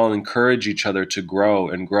hope we all encourage each other to grow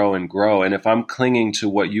and grow and grow. And if I'm clinging to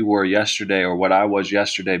what you were yesterday or what I was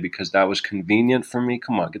yesterday because that was convenient for me,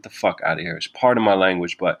 come on, get the fuck out of here. It's part of my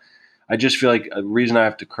language, but I just feel like a reason I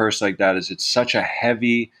have to curse like that is it's such a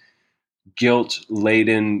heavy, guilt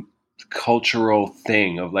laden cultural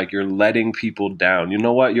thing of like you're letting people down. You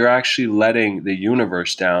know what? You're actually letting the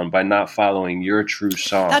universe down by not following your true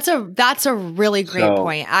song. That's a really great So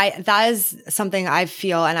point. That is something I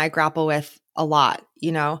feel and I grapple with a lot,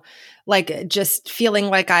 like just feeling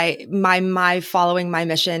like my following my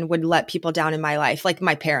mission would let people down in my life, like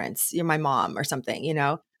my parents, my mom or something.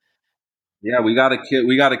 yeah, we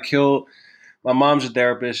gotta kill. My mom's a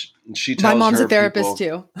therapist, and she My tells mom's a her therapist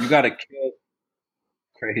people, too. you got to kill,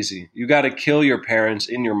 crazy. You got to kill your parents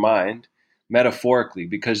in your mind, metaphorically,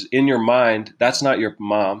 because in your mind, that's not your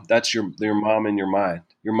mom. That's your mom in your mind.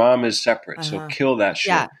 Your mom is separate. So Uh-huh. kill that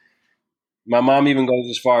Yeah. shit. My mom even goes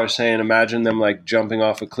as far as saying, imagine them like jumping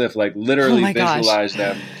off a cliff, like Oh literally my gosh. visualize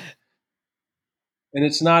them. And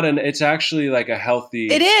it's actually like a It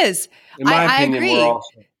healthy, is. in my I opinion, we're agree. all,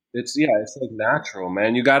 it's like natural,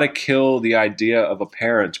 man. You got to kill the idea of a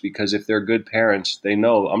parent, because if they're good parents, they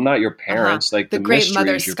know I'm not your Uh-huh. parents. Like The the great mystery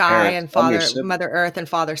mother is your sky parents. and I'm your father, sibling. mother earth and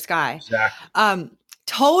father sky. Exactly.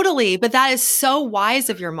 Totally. But that is so wise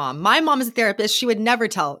of your mom. My mom is a therapist. She would never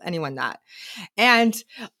tell anyone that. And,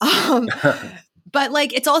 um, but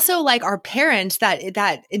like, it's also like our parents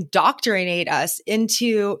that indoctrinate us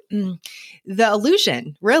into the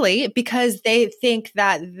illusion, really, because they think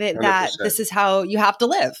that 100%. this is how you have to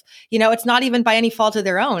live. It's not even by any fault of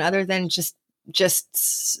their own, other than just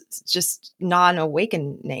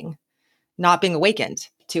non-awakening, not being awakened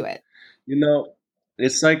to it. You know,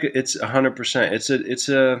 it's like it's 100%. It's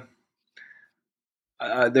a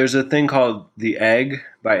There's a thing called The Egg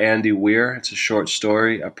by Andy Weir. It's a short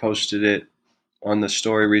story. I posted it on the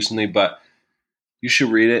story recently, but you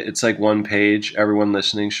should read it. It's like one page. Everyone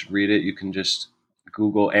listening should read it. You can just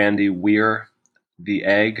Google Andy Weir, The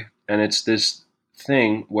Egg. And it's this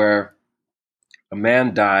thing where a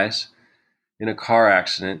man dies in a car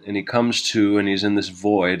accident and he comes to and he's in this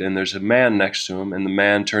void and there's a man next to him and the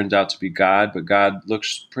man turns out to be God, but God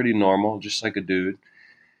looks pretty normal, just like a dude.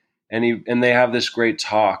 And they have this great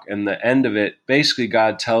talk, and the end of it, basically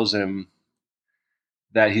God tells him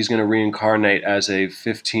that he's going to reincarnate as a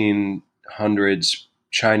 1500s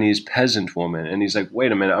Chinese peasant woman. And he's like,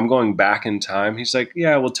 wait a minute, I'm going back in time. He's like,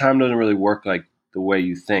 yeah, well, time doesn't really work like the way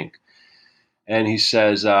you think. And he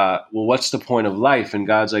says, well, what's the point of life? And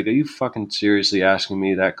God's like, are you fucking seriously asking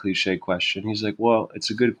me that cliche question? He's like, well, it's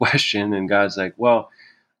a good question. And God's like, well,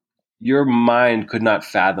 your mind could not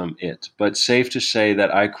fathom it, but safe to say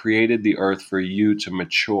that I created the earth for you to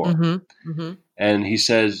mature. Mm-hmm. And he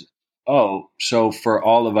says, oh, so for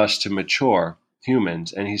all of us to mature,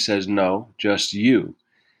 humans. And he says, no, just you.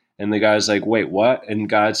 And the guy's like, wait, what? And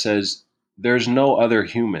God says, there's no other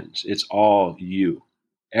humans. It's all you.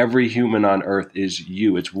 Every human on earth is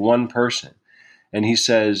you. It's one person. And he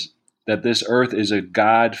says that this earth is a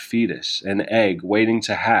God fetus, an egg waiting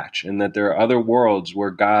to hatch, and that there are other worlds where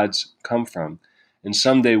gods come from. And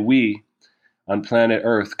someday we, on planet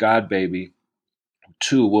Earth, God baby,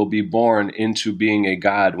 too, will be born into being a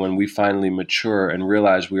God when we finally mature and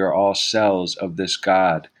realize we are all cells of this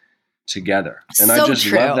God together. And I So just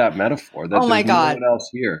love true. that metaphor that Oh my there's no God. one else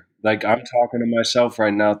here. Like I'm talking to myself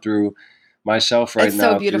right now through It's so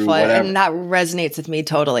beautiful. whatever. And that resonates with me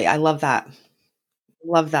totally. I love that.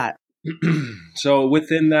 Love that. So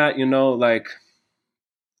within that, like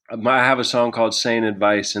I have a song called Sane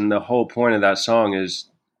Advice, and the whole point of that song is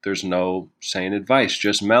there's no sane advice,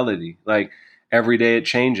 just melody. Like every day it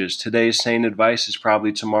changes. Today's sane advice is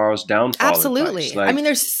probably tomorrow's downfall advice. Absolutely. I Like mean,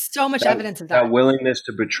 there's so much that, evidence of that that. willingness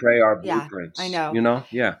to betray our Yeah, I blueprints, know.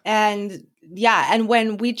 Yeah. And yeah, and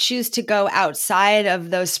when we choose to go outside of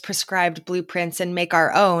those prescribed blueprints and make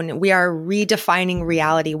our own, we are redefining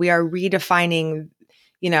reality. We are redefining,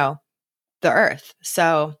 you know, the earth.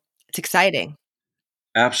 So it's exciting.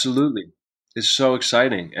 Absolutely. It's so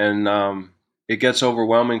exciting. And it gets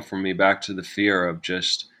overwhelming for me back to the fear of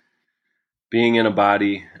just being in a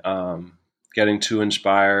body, getting too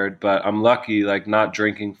inspired. But I'm lucky, like not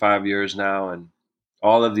drinking 5 years now, and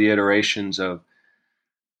all of the iterations of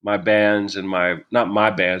my bands and not my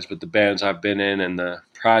bands, but the bands I've been in and the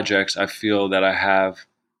projects, I feel that I have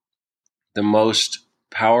the most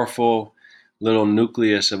powerful little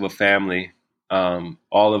nucleus of a family,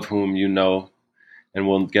 all of whom and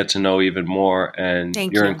we'll get to know even more. And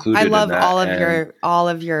Thank you're you. I included in love that. all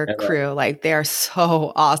of your And crew. Like they are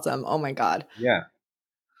so awesome. Oh my God. yeah.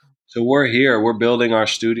 So we're here. We're building our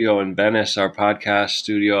studio in Venice, our podcast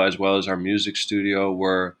studio, as well as our music studio.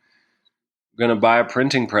 We're going to buy a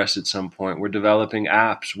printing press at some point. We're developing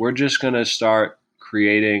apps. We're just going to start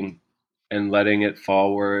creating and letting it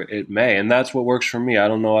fall where it may. And that's what works for me. I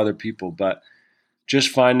don't know other people, but just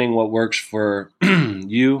finding what works for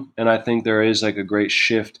you. And I think there is like a great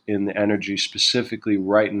shift in the energy, specifically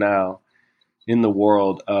right now in the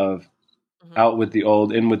world of Mhm. out with the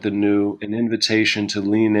old, in with the new, an invitation to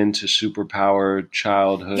lean into superpowered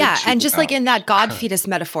childhood Yeah, and just like in superpowers. that God fetus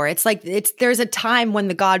metaphor, it's like there's a time when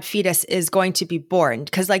the God fetus is going to be born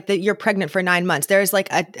because like you're pregnant for 9 months. There's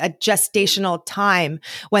like a gestational time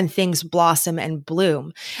when things blossom and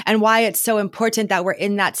bloom, and why it's so important that we're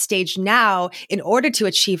in that stage now in order to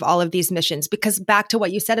achieve all of these missions. Because back to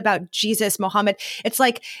what you said about Jesus, Muhammad, it's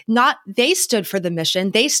like not they stood for the mission,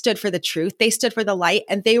 they stood for the truth, they stood for the light,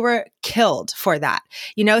 and they were killed for that.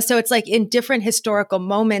 So it's like in different historical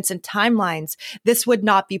moments and timelines, this would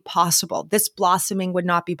not be possible. This blossoming would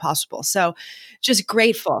not be possible. So just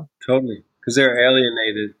grateful. Totally. Because they're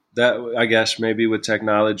alienated. That, I guess, maybe with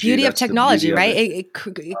technology, Beauty of that's the technology, beauty of right?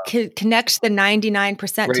 it. It connects the 99%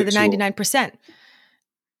 to Great the tool. 99%.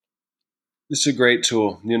 It's a great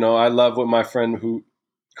tool. I love what my friend who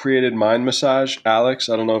created Mind Massage, Alex.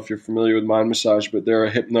 I don't know if you're familiar with Mind Massage, but they're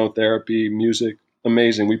a hypnotherapy music.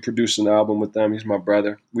 Amazing. We produced an album with them. He's my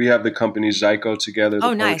brother. We have the company Zyko together, the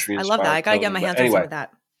Oh, nice. poetry I love that. I inspired got to get clothing. my But hands on some anyway, of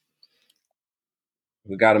that.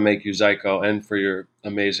 we got to make you Zyko and for your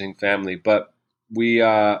amazing family. But we,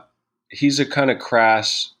 he's a kind of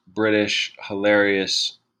crass, British,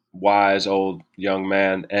 hilarious, wise old young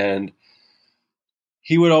man. And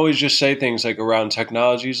he would always just say things like around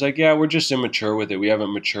technology. He's like, yeah, we're just immature with it. We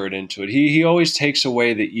haven't matured into it. He always takes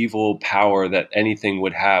away the evil power that anything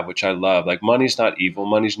would have, which I love. Like money's not evil.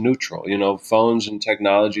 Money's neutral. Phones and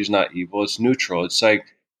technology is not evil. It's neutral. It's like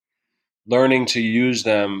learning to use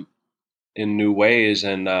them in new ways.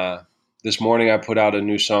 And this morning I put out a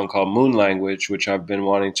new song called Moon Language, which I've been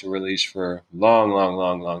wanting to release for a long, long,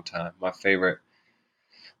 long, long time.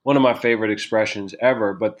 One of my favorite expressions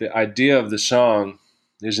ever. But the idea of the song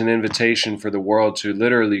is an invitation for the world to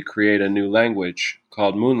literally create a new language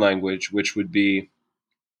called Moon Language, which would be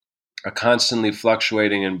a constantly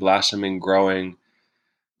fluctuating and blossoming, growing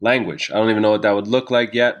language. I don't even know what that would look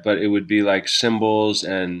like yet, but it would be like symbols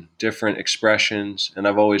and different expressions. And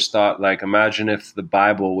I've always thought, like, imagine if the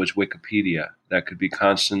Bible was Wikipedia that could be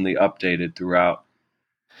constantly updated throughout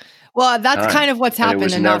Well, that's time. kind of what's And it happened,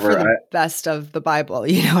 was and not for never the best of the Bible.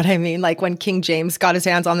 You know what I mean? Like when King James got his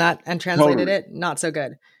hands on that and translated totally, it, not so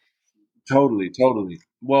good. totally.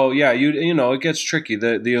 Well, yeah, it gets tricky.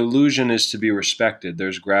 The illusion is to be respected.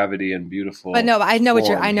 There's gravity and But beautiful no, I know form what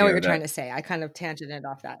here you're trying that to say. I kind of tangented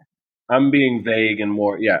off that. I'm being vague and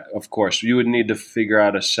more, yeah, of course. You would need to figure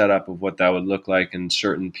out a setup of what that would look like and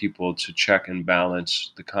certain people to check and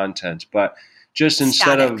balance the content. But just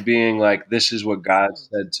instead of Static. being like, this is what God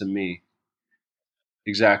said to me,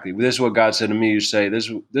 exactly. This is what God said to me, you say, this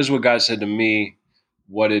is what God said to me.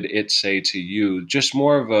 What did it say to you? Just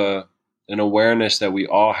more of an awareness that we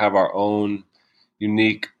all have our own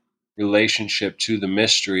unique relationship to the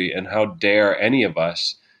mystery, and how dare any of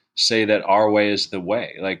us say that our way is the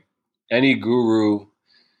way. Like any guru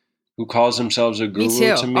who calls themselves a Me guru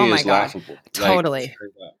too. to Oh me my is God. laughable. Like Totally.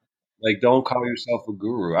 straight up. Like don't call yourself a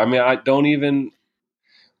guru. I mean, I don't even,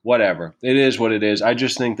 whatever. It is what it is. I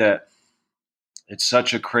just think that it's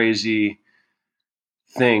such a crazy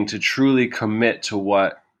thing to truly commit to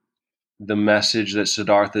what the message that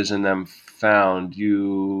Siddhartha's in them found.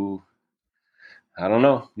 I don't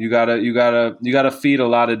know. You gotta feed a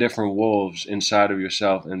lot of different wolves inside of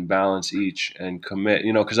yourself and balance each and commit.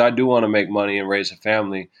 Because I do want to make money and raise a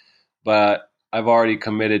family, but I've already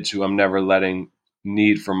committed to I'm never letting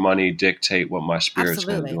need for money dictate what my spirit's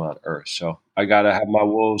going to do Absolutely. on earth. So I gotta have my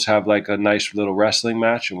wolves have like a nice little wrestling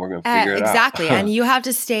match, and we're gonna figure it out. Exactly. And you have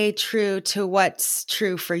to stay true to what's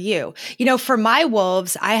true for you. For my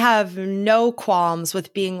wolves, I have no qualms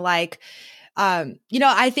with being like,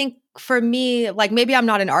 I think for me, like maybe I'm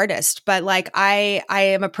not an artist, but like I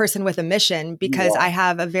am a person with a mission, You because I are.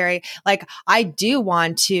 have a very, like, I do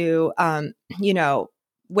want to,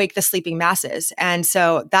 wake the sleeping masses. And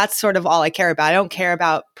so that's sort of all I care about. I don't care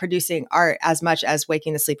about producing art as much as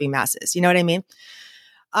waking the sleeping masses. You know what I mean?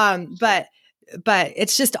 Um, but but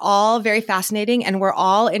it's just all very fascinating, and we're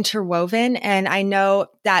all interwoven. And I know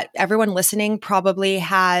that everyone listening probably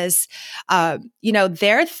has,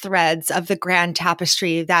 their threads of the grand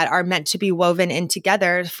tapestry that are meant to be woven in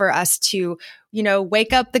together for us to,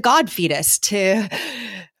 wake up the God fetus, to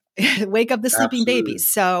wake up the sleeping Absolutely. babies.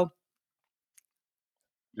 So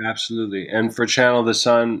Absolutely. And for Channel the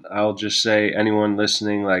Sun, I'll just say anyone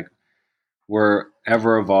listening, like, we're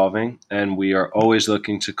ever evolving and we are always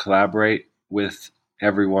looking to collaborate with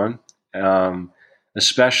everyone,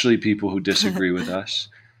 especially people who disagree with us.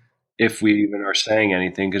 If we even are saying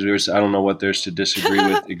anything, because I don't know what there's to disagree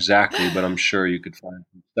with exactly, but I'm sure you could find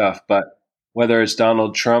some stuff. But whether it's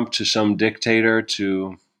Donald Trump to some dictator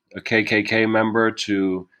to a KKK member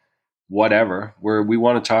to whatever, we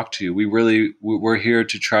want to talk to you. We're here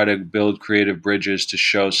to try to build creative bridges to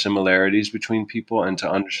show similarities between people and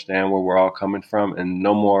to understand where we're all coming from, and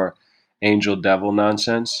no more angel devil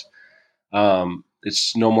nonsense.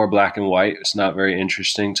 It's no more black and white. It's not very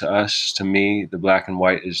interesting to us. To me, the black and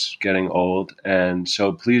white is getting old. And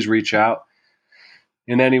so please reach out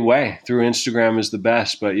in any way. Through Instagram is the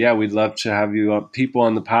best. But yeah, we'd love to have you people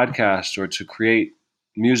on the podcast or to create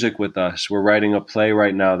music with us. We're writing a play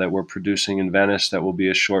right now that we're producing in Venice that will be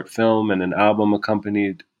a short film and an album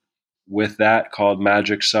accompanied with that called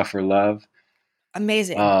Magic Suffer Love.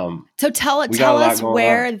 amazing. Um, So tell we got tell a lot us going on.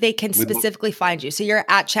 where they can We'd specifically find you. So you're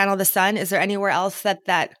at Channel the Sun. Is there anywhere else that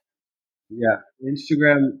Yeah,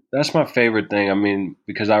 Instagram, that's my favorite thing. I mean,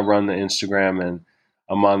 because I run the Instagram and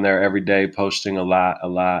I'm on there every day posting a lot, a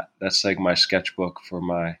lot. That's like my sketchbook for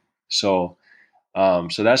my soul.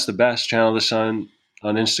 So that's the best. Channel the Sun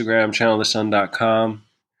on Instagram, channelthesun.com.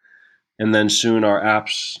 And then soon our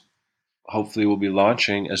apps hopefully will be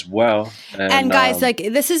launching as well. And And guys, like,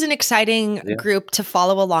 this is an exciting yeah, group to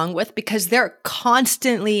follow along with, because they're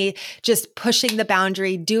constantly just pushing the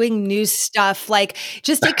boundary, doing new stuff, like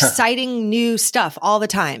just exciting new stuff all the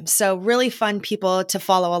time. So really fun people to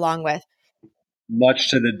follow along with. much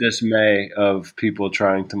to the dismay of people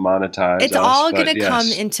trying to monetize It's us. all going But to come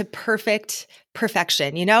yes, into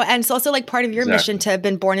perfection, you know? And it's also like part of your mission exactly. to have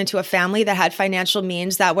been born into a family that had financial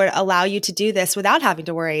means that would allow you to do this without having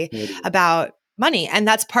to worry Totally. about money. And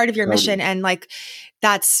that's part of your Totally. mission. And like,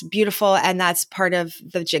 that's beautiful. And that's part of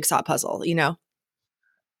the jigsaw puzzle, you know?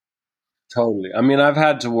 Totally. I mean, I've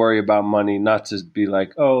had to worry about money, not to be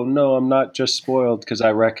like, oh, no, I'm not just spoiled, because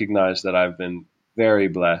I recognize that I've been very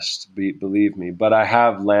blessed, believe me. But I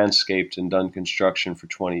have landscaped and done construction for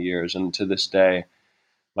 20 years. And to this day,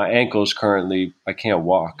 my ankles currently, I can't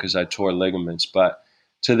walk because I tore ligaments. But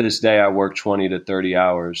to this day, I work 20 to 30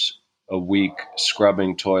 hours a week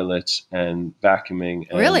scrubbing toilets and vacuuming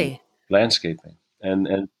and Really? landscaping.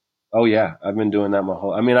 And oh, yeah, I've been doing that my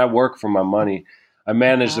whole, I mean, I work for my money. I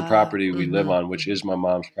manage the property we live Mm-hmm. on, which is my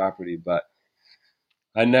mom's property, but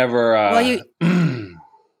I never, Well, you,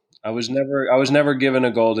 I was never given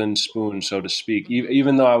a golden spoon, so to speak.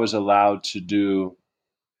 Even though I was allowed to do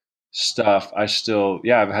stuff, I still,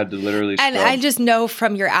 yeah, I've had to literally and I scrub just know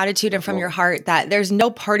from your attitude the and from your floor. heart that there's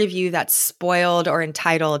no part of you that's spoiled or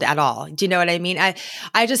entitled at all. Do you know what I mean?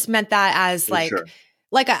 I just meant that as For sure.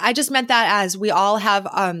 like I just meant that as we all have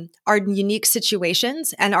our unique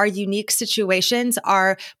situations, and our unique situations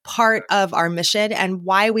are part of our mission and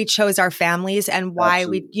why we chose our families and why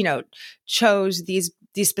we, Absolutely. you know, chose these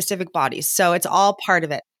specific bodies. So it's all part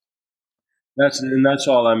of it. That's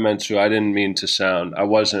all I meant to. I didn't mean to sound. I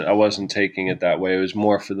wasn't taking it that way. It was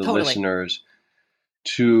more for the Totally. listeners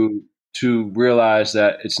to realize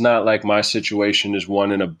that it's not like my situation is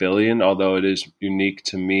one in a billion, although it is unique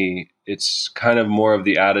to me. It's kind of more of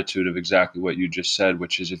the attitude of exactly what you just said,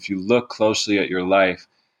 which is if you look closely at your life,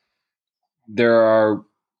 there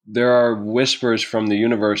are whispers from the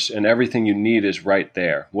universe, and everything you need is right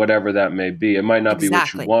there, whatever that may be. It might not be what you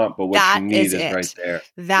Exactly. want, but what you That need is is right it. there.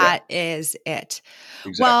 Yeah, That is it.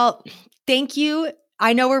 exactly. Well, thank you.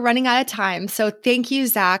 I know we're running out of time. So thank you,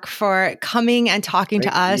 Zach, for coming and talking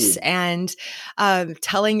Thank to us you. and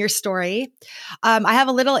telling your story. I have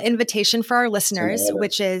a little invitation for our It's an listeners, honor.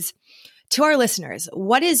 which is to our listeners,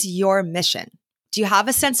 what is your mission? Do you have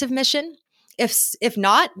a sense of mission? If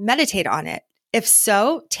not, meditate on it. If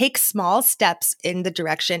so, take small steps in the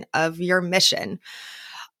direction of your mission.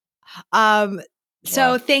 Um,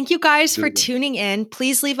 so Wow. thank you guys for Beautiful. tuning in.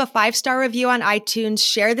 Please leave a 5-star review on iTunes,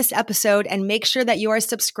 share this episode, and make sure that you are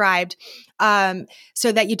subscribed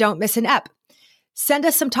so that you don't miss an ep. Send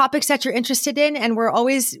us some topics that you're interested in, and we're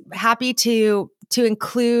always happy to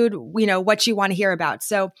include, you know, what you want to hear about.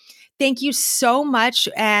 So thank you so much.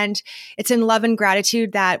 And it's in love and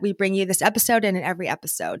gratitude that we bring you this episode and in every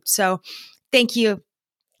episode. So thank you.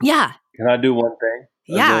 Yeah. Can I do one thing?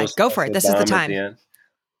 A Yeah. little Go for it. special This is the bomb at the time. end.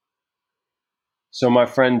 So my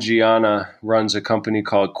friend Gianna runs a company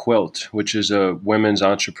called Quilt, which is a women's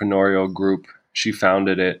entrepreneurial group. She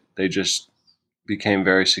founded it. They just became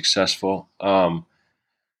very successful.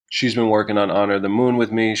 She's been working on Honor the Moon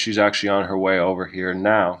with me. She's actually on her way over here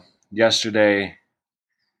now. Yesterday,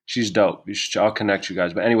 she's dope. I'll connect you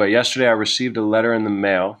guys. But anyway, yesterday I received a letter in the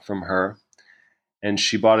mail from her, and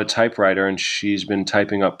she bought a typewriter and she's been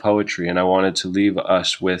typing up poetry. And I wanted to leave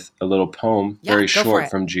us with a little poem, Yeah. very Go for short, it.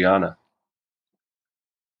 from Gianna.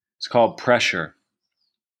 It's called Pressure.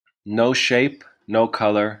 No shape, no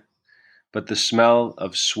color, but the smell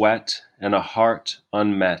of sweat and a heart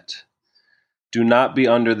unmet. Do not be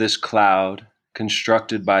under this cloud,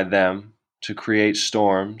 constructed by them to create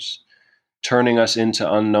storms, turning us into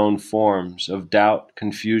unknown forms of doubt,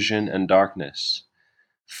 confusion, and darkness.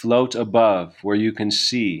 Float above where you can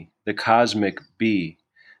see the cosmic bee.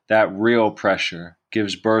 That real pressure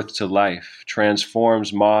gives birth to life,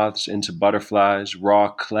 transforms moths into butterflies, raw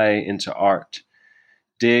clay into art.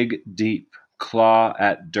 Dig deep, claw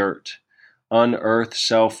at dirt, unearth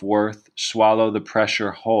self-worth, swallow the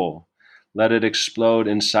pressure whole. Let it explode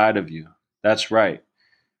inside of you. That's right.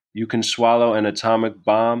 You can swallow an atomic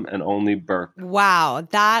bomb and only burp. Wow,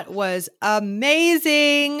 that was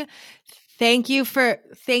amazing. Thank you for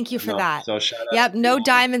No, that. so shout out Yep, to no Gianna,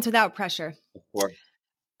 diamonds without pressure. of course.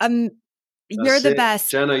 Um you're That's the it.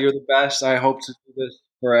 best. Jenna, you're the best. I hope to do this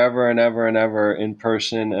forever and ever and ever in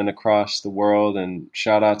person and across the world. And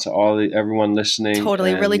shout out to everyone listening.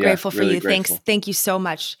 Totally, And really yeah, grateful for really you. Thanks. grateful. Thank you so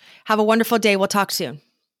much. Have a wonderful day. We'll talk soon.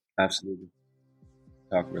 Absolutely.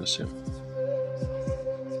 Talk real soon.